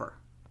 ever, ever.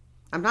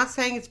 I'm not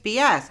saying it's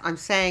BS. I'm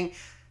saying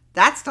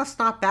that stuff's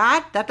not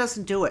bad. That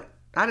doesn't do it.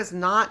 That's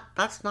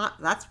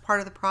part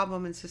of the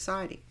problem in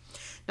society.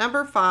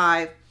 Number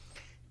 5,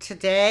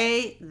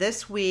 today,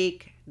 this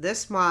week,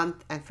 this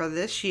month, and for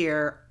this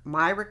year,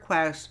 my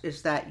request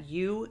is that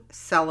you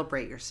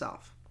celebrate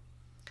yourself.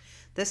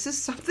 This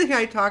is something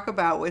I talk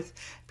about with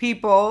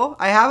people.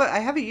 I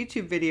have a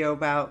YouTube video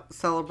about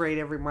celebrate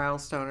every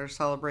milestone or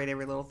celebrate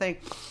every little thing.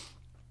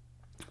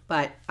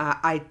 But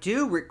I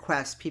do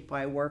request people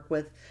I work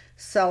with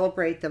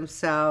celebrate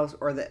themselves,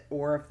 or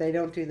if they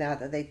don't do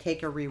that they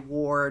take a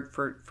reward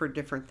for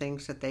different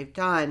things that they've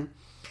done.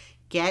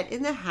 Get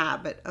in the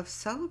habit of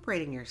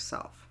celebrating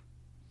yourself.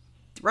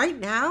 Right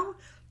now,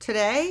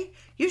 today,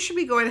 you should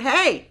be going,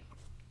 hey,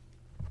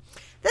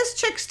 this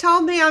chick's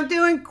telling me I'm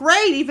doing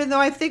great, even though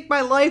I think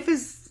my life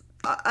is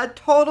a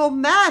total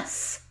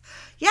mess.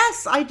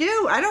 Yes, I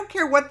do. I don't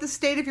care what the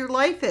state of your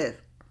life is.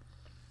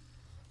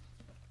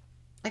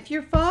 If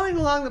you're following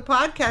along the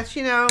podcast,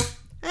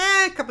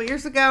 a couple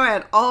years ago, I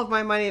had all of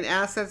my money and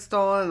assets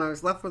stolen, and I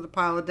was left with a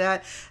pile of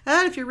debt.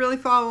 And if you're really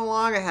following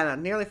along, I had a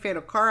nearly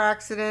fatal car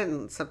accident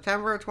in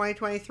September of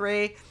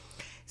 2023.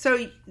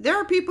 So there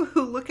are people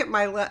who look at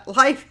my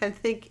life and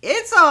think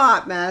it's a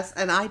hot mess,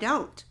 and I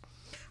don't.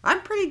 I'm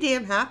pretty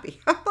damn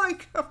happy. I'm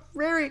like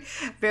very,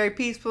 very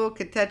peaceful,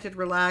 contented,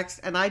 relaxed,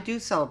 and I do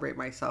celebrate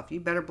myself. You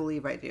better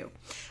believe I do.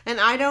 And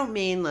I don't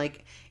mean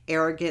like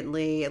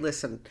arrogantly.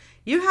 Listen,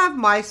 you have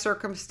my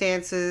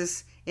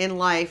circumstances in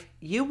life.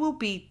 You will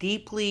be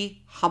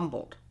deeply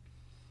humbled.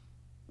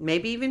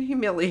 Maybe even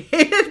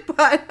humiliated,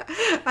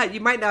 but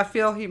you might not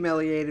feel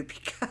humiliated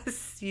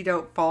because you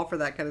don't fall for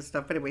that kind of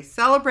stuff. But anyway,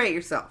 celebrate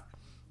yourself.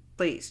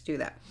 Please do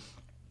that.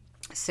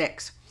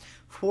 6.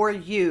 For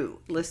you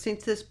listening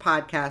to this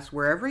podcast,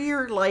 wherever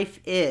your life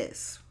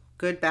is,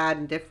 good, bad,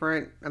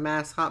 indifferent, a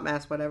mess, hot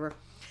mess, whatever,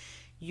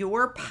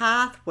 your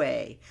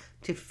pathway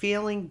to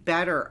feeling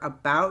better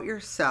about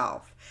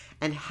yourself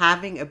and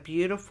having a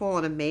beautiful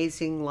and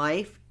amazing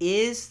life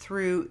is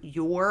through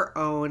your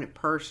own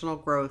personal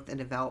growth and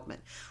development.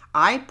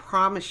 I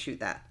promise you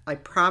that. I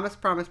promise.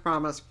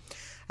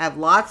 I have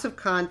lots of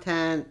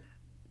content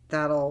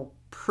that'll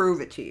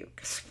prove it to you.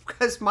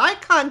 Because my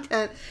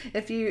content,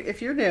 if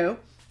you're new,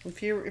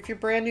 if you're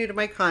brand new to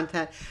my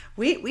content,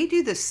 we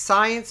do the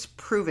science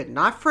proven,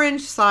 not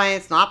fringe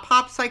science, not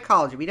pop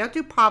psychology. We don't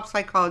do pop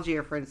psychology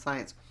or fringe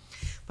science,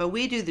 but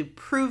we do the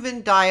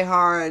proven,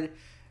 diehard,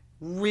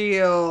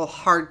 real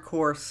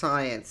hardcore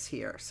science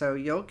here. So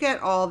you'll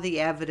get all the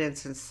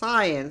evidence and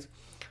science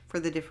for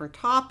the different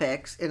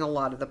topics in a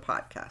lot of the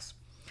podcasts.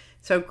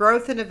 So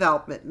growth and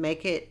development,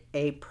 make it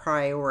a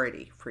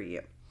priority for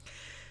you.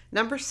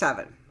 Number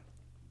 7.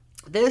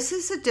 This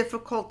is a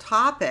difficult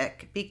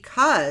topic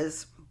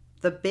because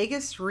the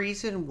biggest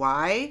reason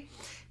why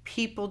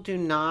people do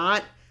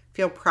not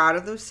feel proud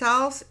of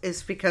themselves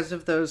is because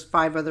of those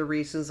 5 other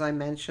reasons I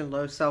mentioned: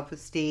 low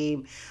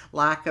self-esteem,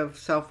 lack of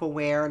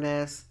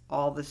self-awareness,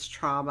 all this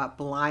trauma,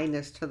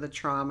 blindness to the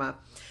trauma.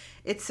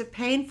 It's a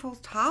painful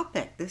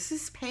topic. This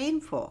is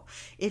painful.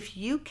 If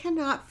you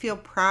cannot feel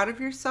proud of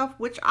yourself,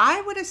 which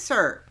I would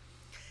assert,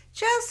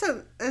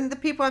 and the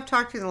people I've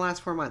talked to in the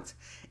last 4 months,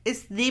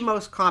 is the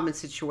most common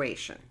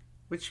situation,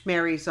 which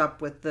marries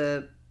up with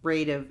the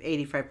rate of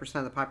 85%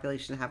 of the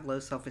population have low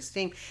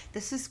self-esteem.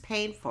 This is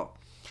painful.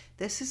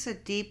 This is a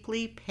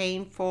deeply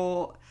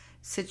painful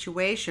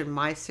situation.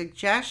 My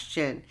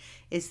suggestion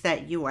is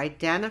that you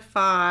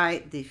identify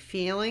the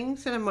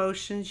feelings and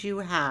emotions you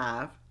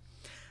have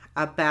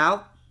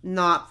about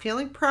not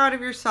feeling proud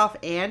of yourself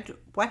and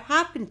what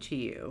happened to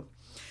you,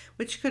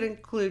 which could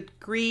include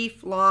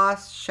grief,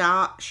 loss,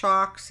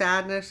 shock,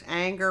 sadness,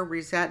 anger,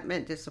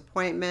 resentment,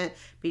 disappointment,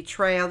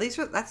 betrayal.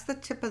 That's the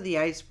tip of the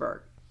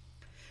iceberg.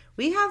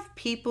 We have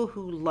people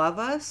who love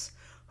us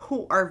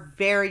who are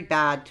very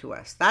bad to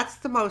us. That's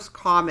the most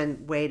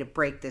common way to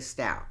break this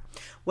down.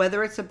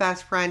 Whether it's a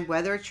best friend,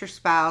 whether it's your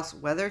spouse,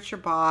 whether it's your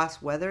boss,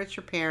 whether it's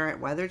your parent,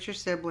 whether it's your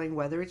sibling,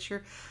 whether it's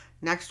your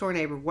next door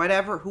neighbor,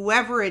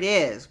 whoever it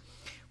is,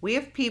 we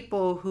have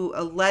people who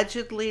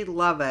allegedly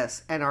love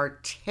us and are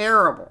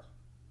terrible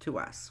to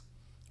us,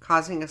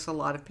 causing us a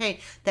lot of pain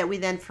that we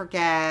then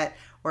forget,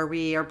 or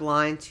we are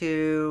blind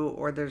to,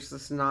 or there's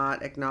this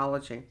not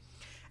acknowledging.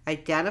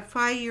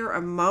 Identify your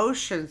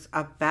emotions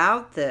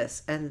about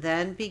this and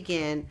then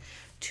begin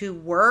to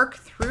work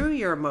through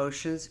your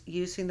emotions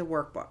using the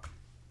workbook.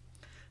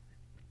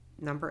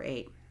 Number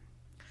 8.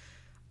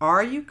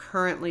 Are you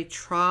currently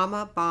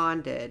trauma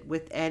bonded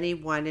with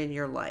anyone in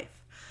your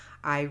life?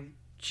 I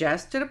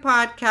just did a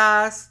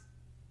podcast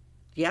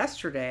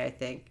yesterday, I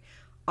think,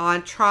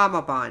 on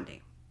trauma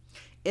bonding.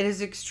 It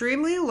is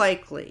extremely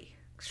likely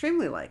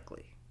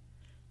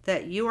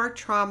that you are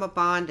trauma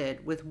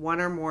bonded with one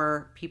or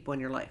more people in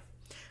your life.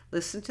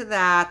 Listen to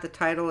that. The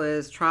title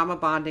is Trauma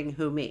Bonding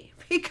Who Me?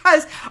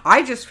 Because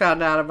I just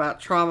found out about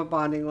trauma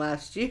bonding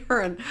last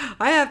year, and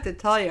I have to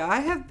tell you,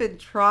 I have been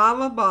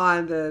trauma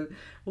bonded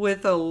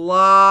with a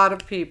lot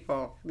of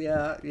people.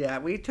 Yeah,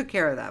 we took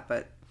care of that,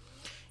 but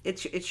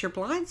it's your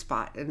blind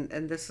spot, and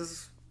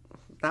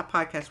that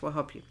podcast will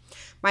help you.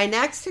 My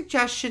next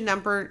suggestion,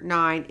 number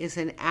 9, is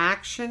an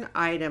action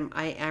item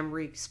I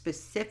am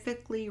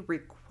specifically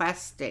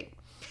requesting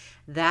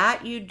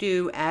that you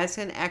do as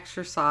an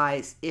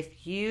exercise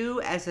if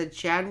you, as a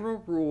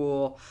general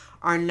rule,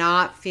 are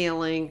not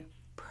feeling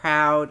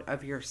proud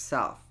of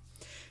yourself.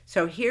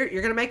 So here,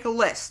 you're going to make a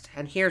list,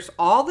 and here's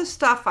all the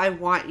stuff I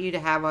want you to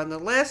have on the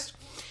list.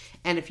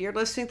 And if you're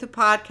listening to the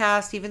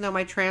podcast, even though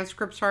my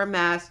transcripts are a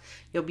mess,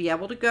 you'll be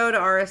able to go to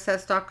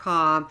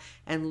rss.com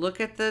and look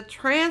at the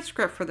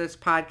transcript for this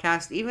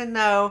podcast, even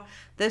though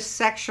this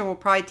section will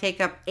probably take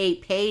up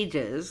 8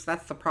 pages.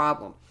 That's the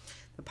problem.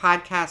 The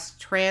podcast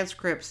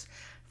transcripts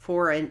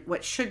for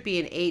what should be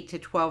an 8 to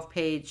 12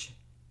 page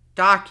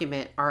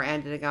document are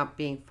ending up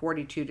being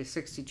 42 to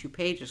 62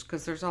 pages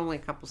because there's only a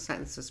couple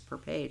sentences per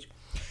page.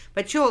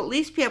 But you'll at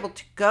least be able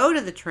to go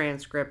to the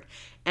transcript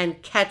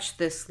and catch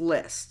this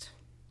list.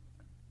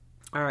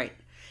 All right.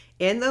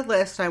 In the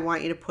list, I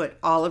want you to put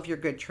all of your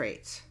good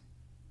traits.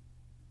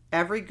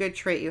 Every good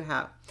trait you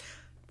have.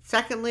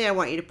 Secondly, I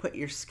want you to put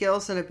your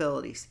skills and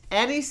abilities.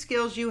 Any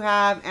skills you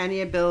have,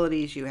 any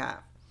abilities you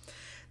have.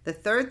 The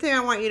third thing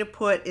I want you to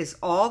put is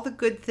all the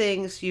good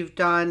things you've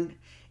done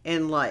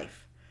in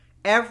life.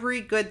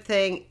 Every good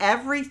thing,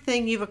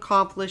 everything you've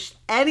accomplished,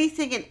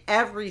 anything and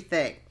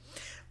everything.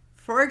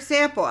 For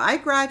example, I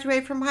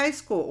graduated from high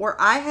school, or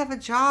I have a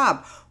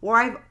job, or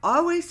I've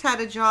always had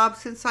a job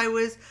since I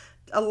was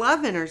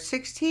 11 or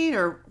 16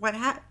 or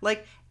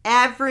like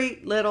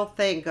every little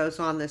thing goes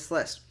on this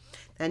list.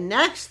 The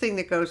next thing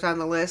that goes on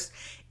the list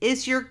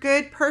is your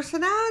good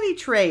personality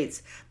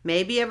traits.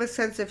 Maybe you have a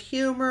sense of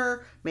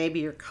humor, maybe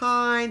you're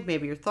kind,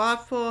 maybe you're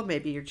thoughtful,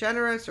 maybe you're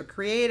generous or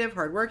creative,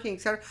 hardworking,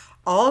 etc.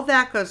 All of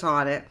that goes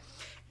on it.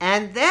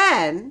 And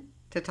then,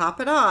 to top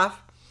it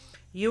off,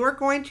 you are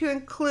going to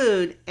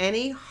include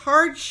any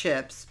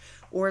hardships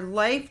or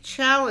life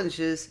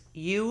challenges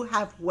you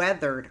have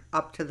weathered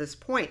up to this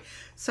point.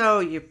 So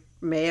you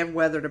may have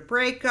weathered a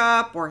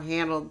breakup or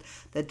handled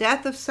the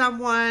death of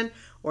someone,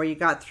 or you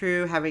got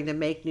through having to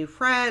make new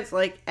friends.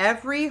 Like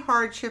every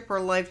hardship or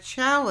life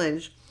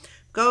challenge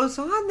goes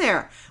on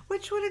there,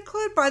 which would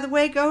include, by the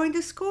way, going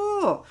to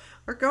school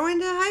or going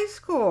to high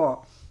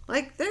school.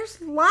 Like there's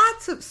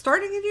lots of,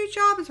 starting a new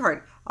job is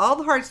hard. All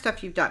the hard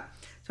stuff you've done.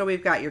 So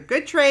we've got your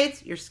good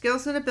traits, your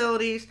skills and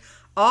abilities,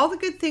 all the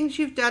good things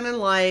you've done in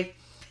life,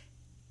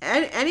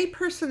 and any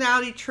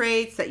personality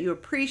traits that you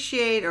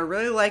appreciate or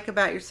really like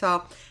about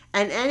yourself,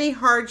 and any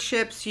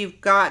hardships you've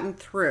gotten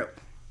through.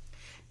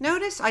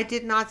 Notice I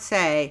did not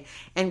say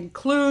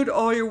include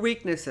all your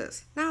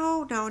weaknesses.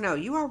 No.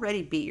 You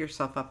already beat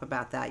yourself up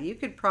about that. You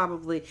could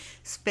probably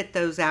spit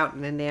those out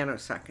in a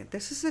nanosecond.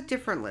 This is a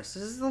different list.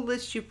 This is the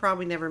list you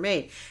probably never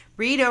made.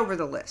 Read over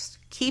the list.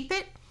 Keep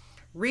it.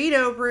 Read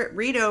over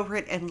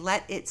it, and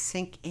let it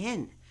sink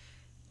in.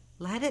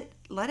 Let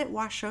it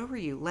wash over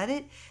you. Let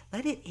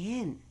it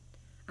in.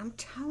 I'm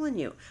telling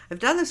you. I've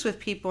done this with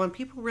people, and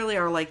people really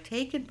are like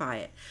taken by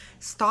it.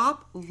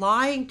 Stop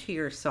lying to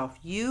yourself.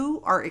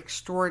 You are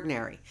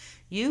extraordinary.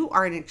 You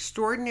are an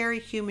extraordinary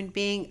human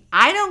being.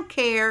 I don't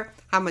care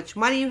how much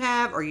money you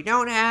have or you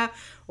don't have,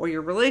 or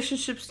your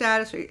relationship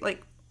status, or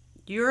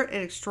you're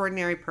an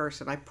extraordinary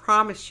person. I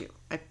promise you.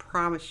 I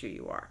promise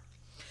you are.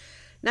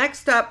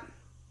 Next up,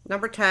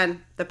 number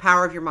 10, the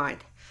power of your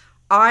mind.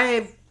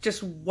 I'm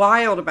just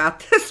wild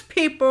about this,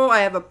 people. I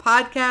have a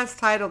podcast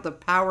titled The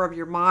Power of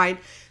Your Mind.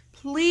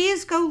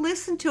 Please go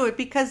listen to it,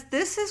 because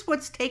this is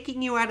what's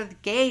taking you out of the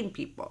game,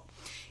 people.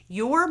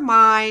 Your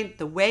mind,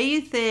 the way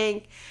you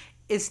think,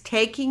 is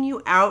taking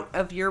you out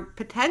of your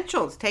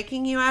potential. It's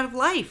taking you out of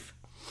life.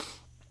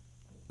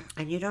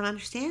 And you don't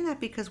understand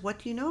that, because what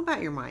do you know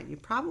about your mind? You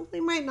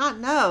probably might not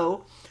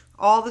know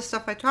all the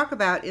stuff I talk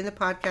about in the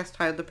podcast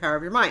titled The Power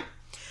of Your Mind.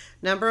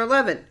 Number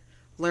 11,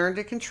 learn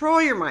to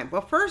control your mind.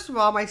 Well, first of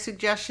all, my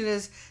suggestion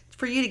is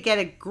for you to get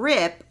a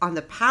grip on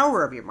the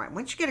power of your mind.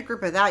 Once you get a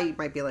grip of that, you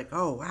might be like,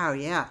 oh, wow,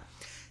 yeah.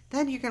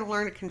 Then you're going to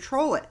learn to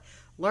control it.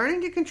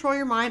 Learning to control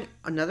your mind,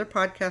 another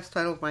podcast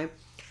title of mine,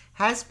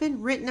 has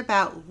been written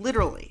about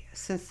literally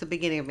since the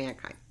beginning of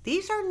mankind.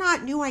 These are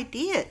not new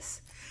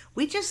ideas.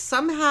 We just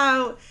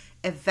somehow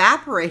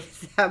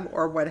evaporated them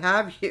or what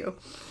have you.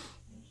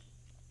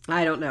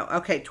 I don't know.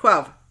 Okay,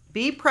 12.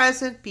 Be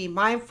present, be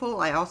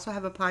mindful. I also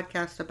have a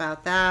podcast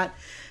about that.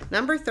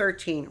 Number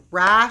 13,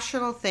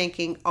 rational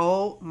thinking.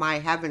 Oh my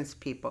heavens,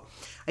 people.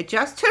 I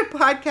just did a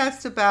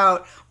podcast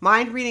about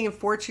mind reading and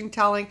fortune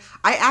telling.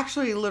 I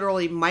actually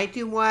literally might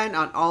do one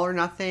on all or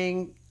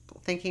nothing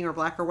thinking or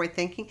black or white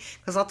thinking,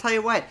 because I'll tell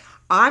you what,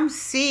 I'm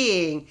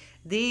seeing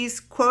these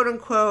quote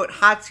unquote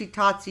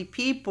hotsy-totsy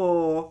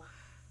people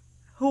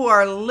who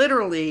are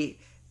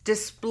literally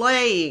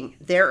displaying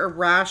their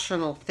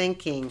irrational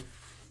thinking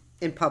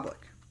in public.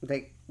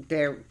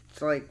 They're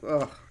like,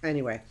 oh,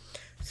 anyway.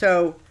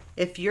 So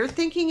if your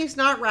thinking is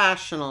not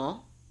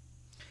rational,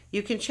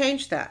 you can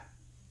change that.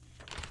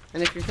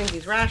 And if your thinking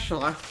is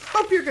rational, I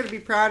hope you're going to be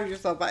proud of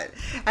yourself. I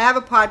have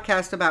a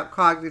podcast about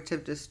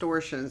cognitive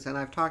distortions, and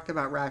I've talked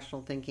about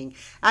rational thinking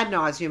ad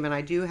nauseum, and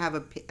I do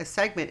have a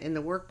segment in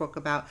the workbook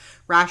about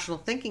rational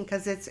thinking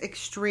because it's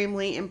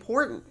extremely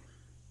important.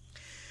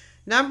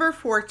 Number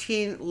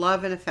 14,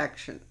 love and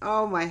affection.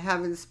 Oh my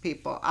heavens,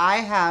 people. I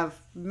have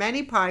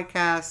many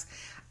podcasts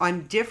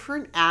on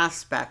different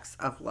aspects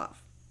of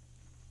love.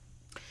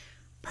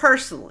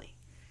 Personally,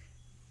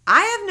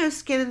 I have no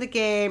skin in the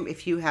game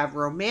if you have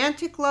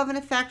romantic love and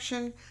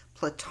affection,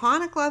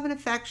 platonic love and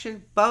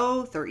affection,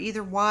 both or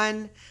either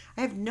one.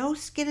 I have no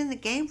skin in the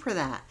game for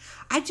that.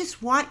 I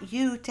just want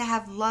you to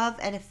have love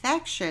and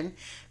affection.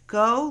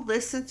 Go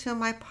listen to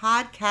my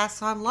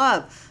podcasts on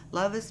love.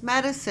 Love is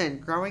medicine,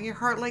 growing your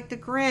heart like the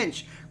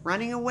Grinch,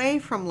 running away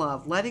from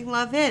love, letting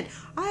love in.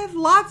 I have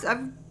lots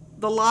of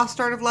the lost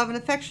art of love and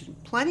affection.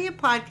 Plenty of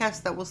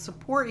podcasts that will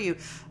support you.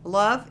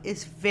 Love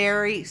is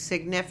very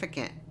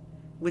significant,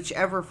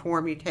 whichever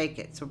form you take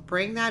it. So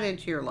bring that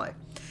into your life.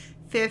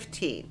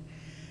 15.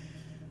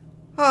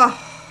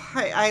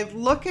 I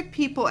look at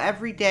people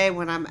every day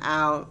when I'm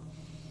out.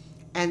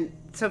 And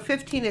so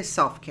 15 is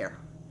self-care.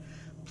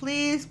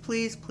 Please,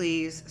 please,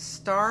 please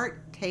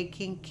start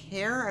taking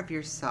care of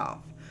yourself.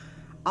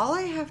 All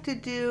I have to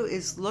do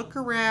is look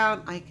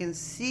around. I can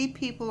see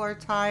people are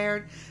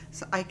tired.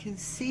 So I can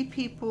see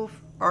people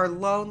are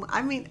lonely.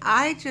 I mean,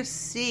 I just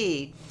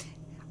see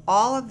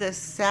all of this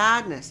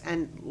sadness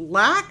and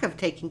lack of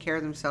taking care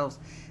of themselves,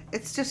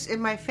 it's just in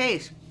my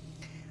face.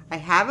 I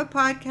have a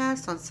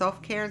podcast on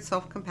self-care and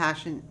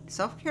self-compassion.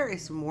 Self-care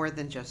is more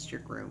than just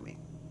your grooming.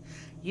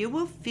 You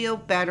will feel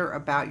better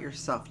about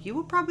yourself. You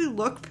will probably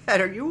look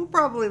better. You will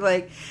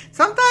probably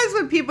sometimes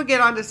when people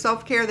get onto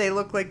self-care, they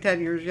look like 10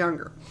 years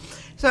younger.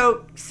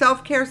 So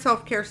self-care,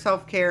 self-care,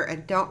 self-care,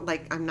 and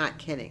I'm not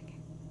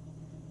kidding.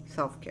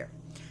 Self-care.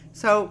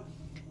 So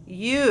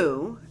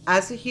you,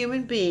 as a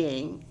human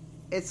being,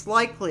 it's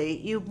likely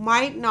you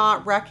might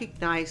not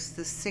recognize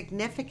the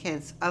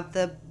significance of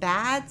the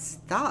bad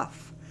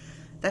stuff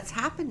that's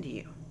happened to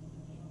you.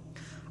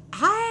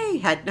 I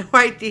had no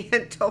idea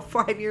until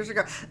 5 years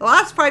ago. The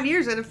last 5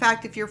 years, and in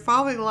fact, if you're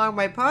following along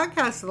my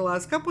podcast in the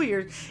last couple of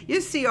years,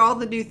 you see all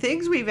the new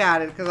things we've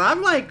added, because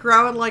I'm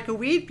growing like a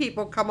weed.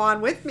 People, come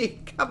on with me.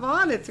 Come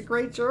on, it's a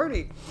great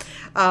journey.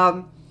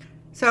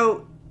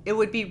 So it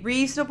would be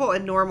reasonable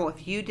and normal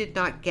if you did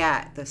not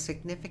get the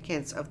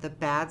significance of the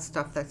bad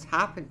stuff that's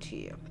happened to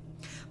you.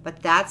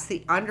 But that's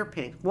the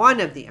underpinning, one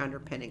of the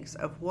underpinnings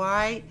of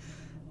why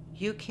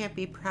you can't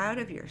be proud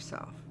of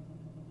yourself.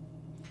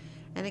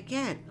 And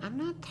again, I'm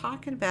not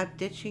talking about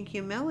ditching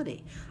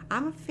humility.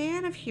 I'm a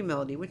fan of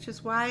humility, which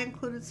is why I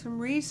included some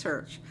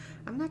research.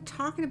 I'm not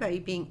talking about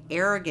you being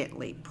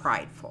arrogantly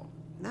prideful.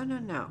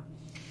 No.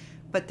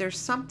 But there's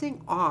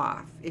something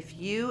off if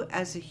you,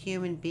 as a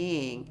human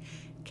being,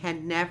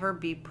 can never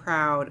be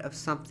proud of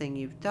something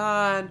you've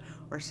done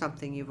or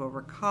something you've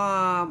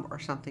overcome or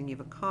something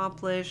you've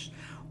accomplished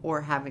or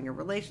having a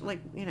relation,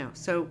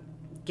 so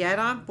get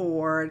on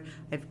board.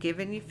 I've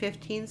given you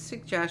 15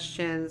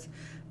 suggestions.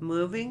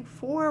 Moving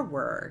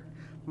forward,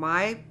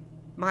 my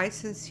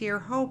sincere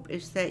hope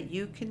is that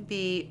you can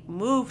be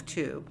moved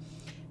to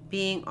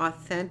being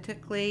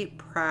authentically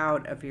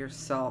proud of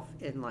yourself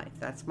in life.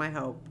 That's my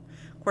hope.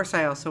 Of course,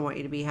 I also want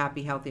you to be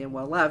happy, healthy, and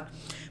well-loved.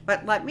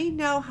 But let me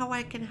know how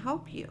I can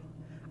help you.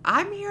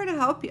 I'm here to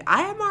help you.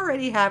 I am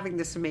already having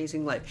this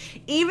amazing life.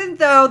 Even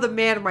though the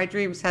man of my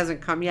dreams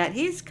hasn't come yet,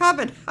 he's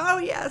coming. Oh,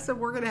 yes, and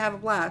we're going to have a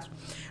blast.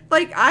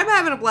 I'm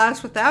having a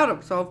blast without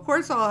him, so of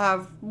course I'll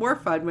have more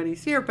fun when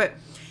he's here. But,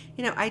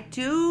 I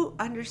do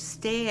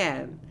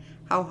understand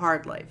how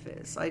hard life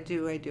is. I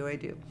do.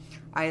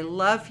 I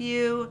love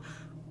you.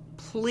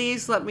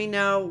 Please let me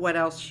know what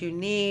else you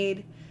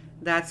need.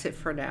 That's it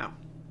for now.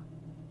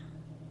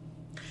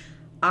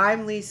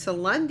 I'm Lisa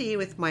Lundy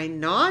with my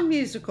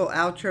non-musical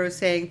outro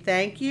saying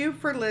thank you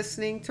for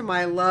listening to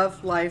my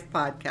Love Life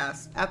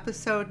podcast,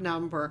 episode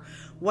number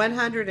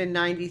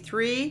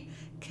 193.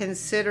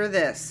 Consider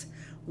this: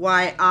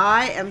 why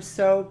I am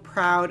so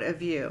proud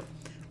of you.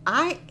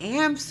 I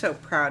am so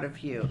proud of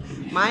you.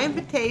 My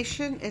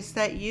invitation is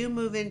that you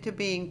move into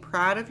being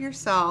proud of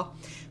yourself.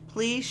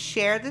 Please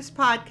share this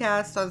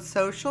podcast on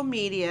social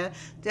media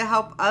to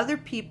help other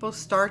people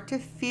start to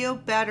feel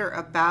better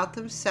about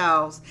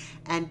themselves,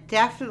 and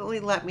definitely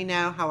let me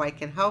know how I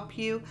can help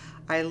you.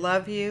 I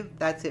love you.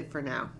 That's it for now.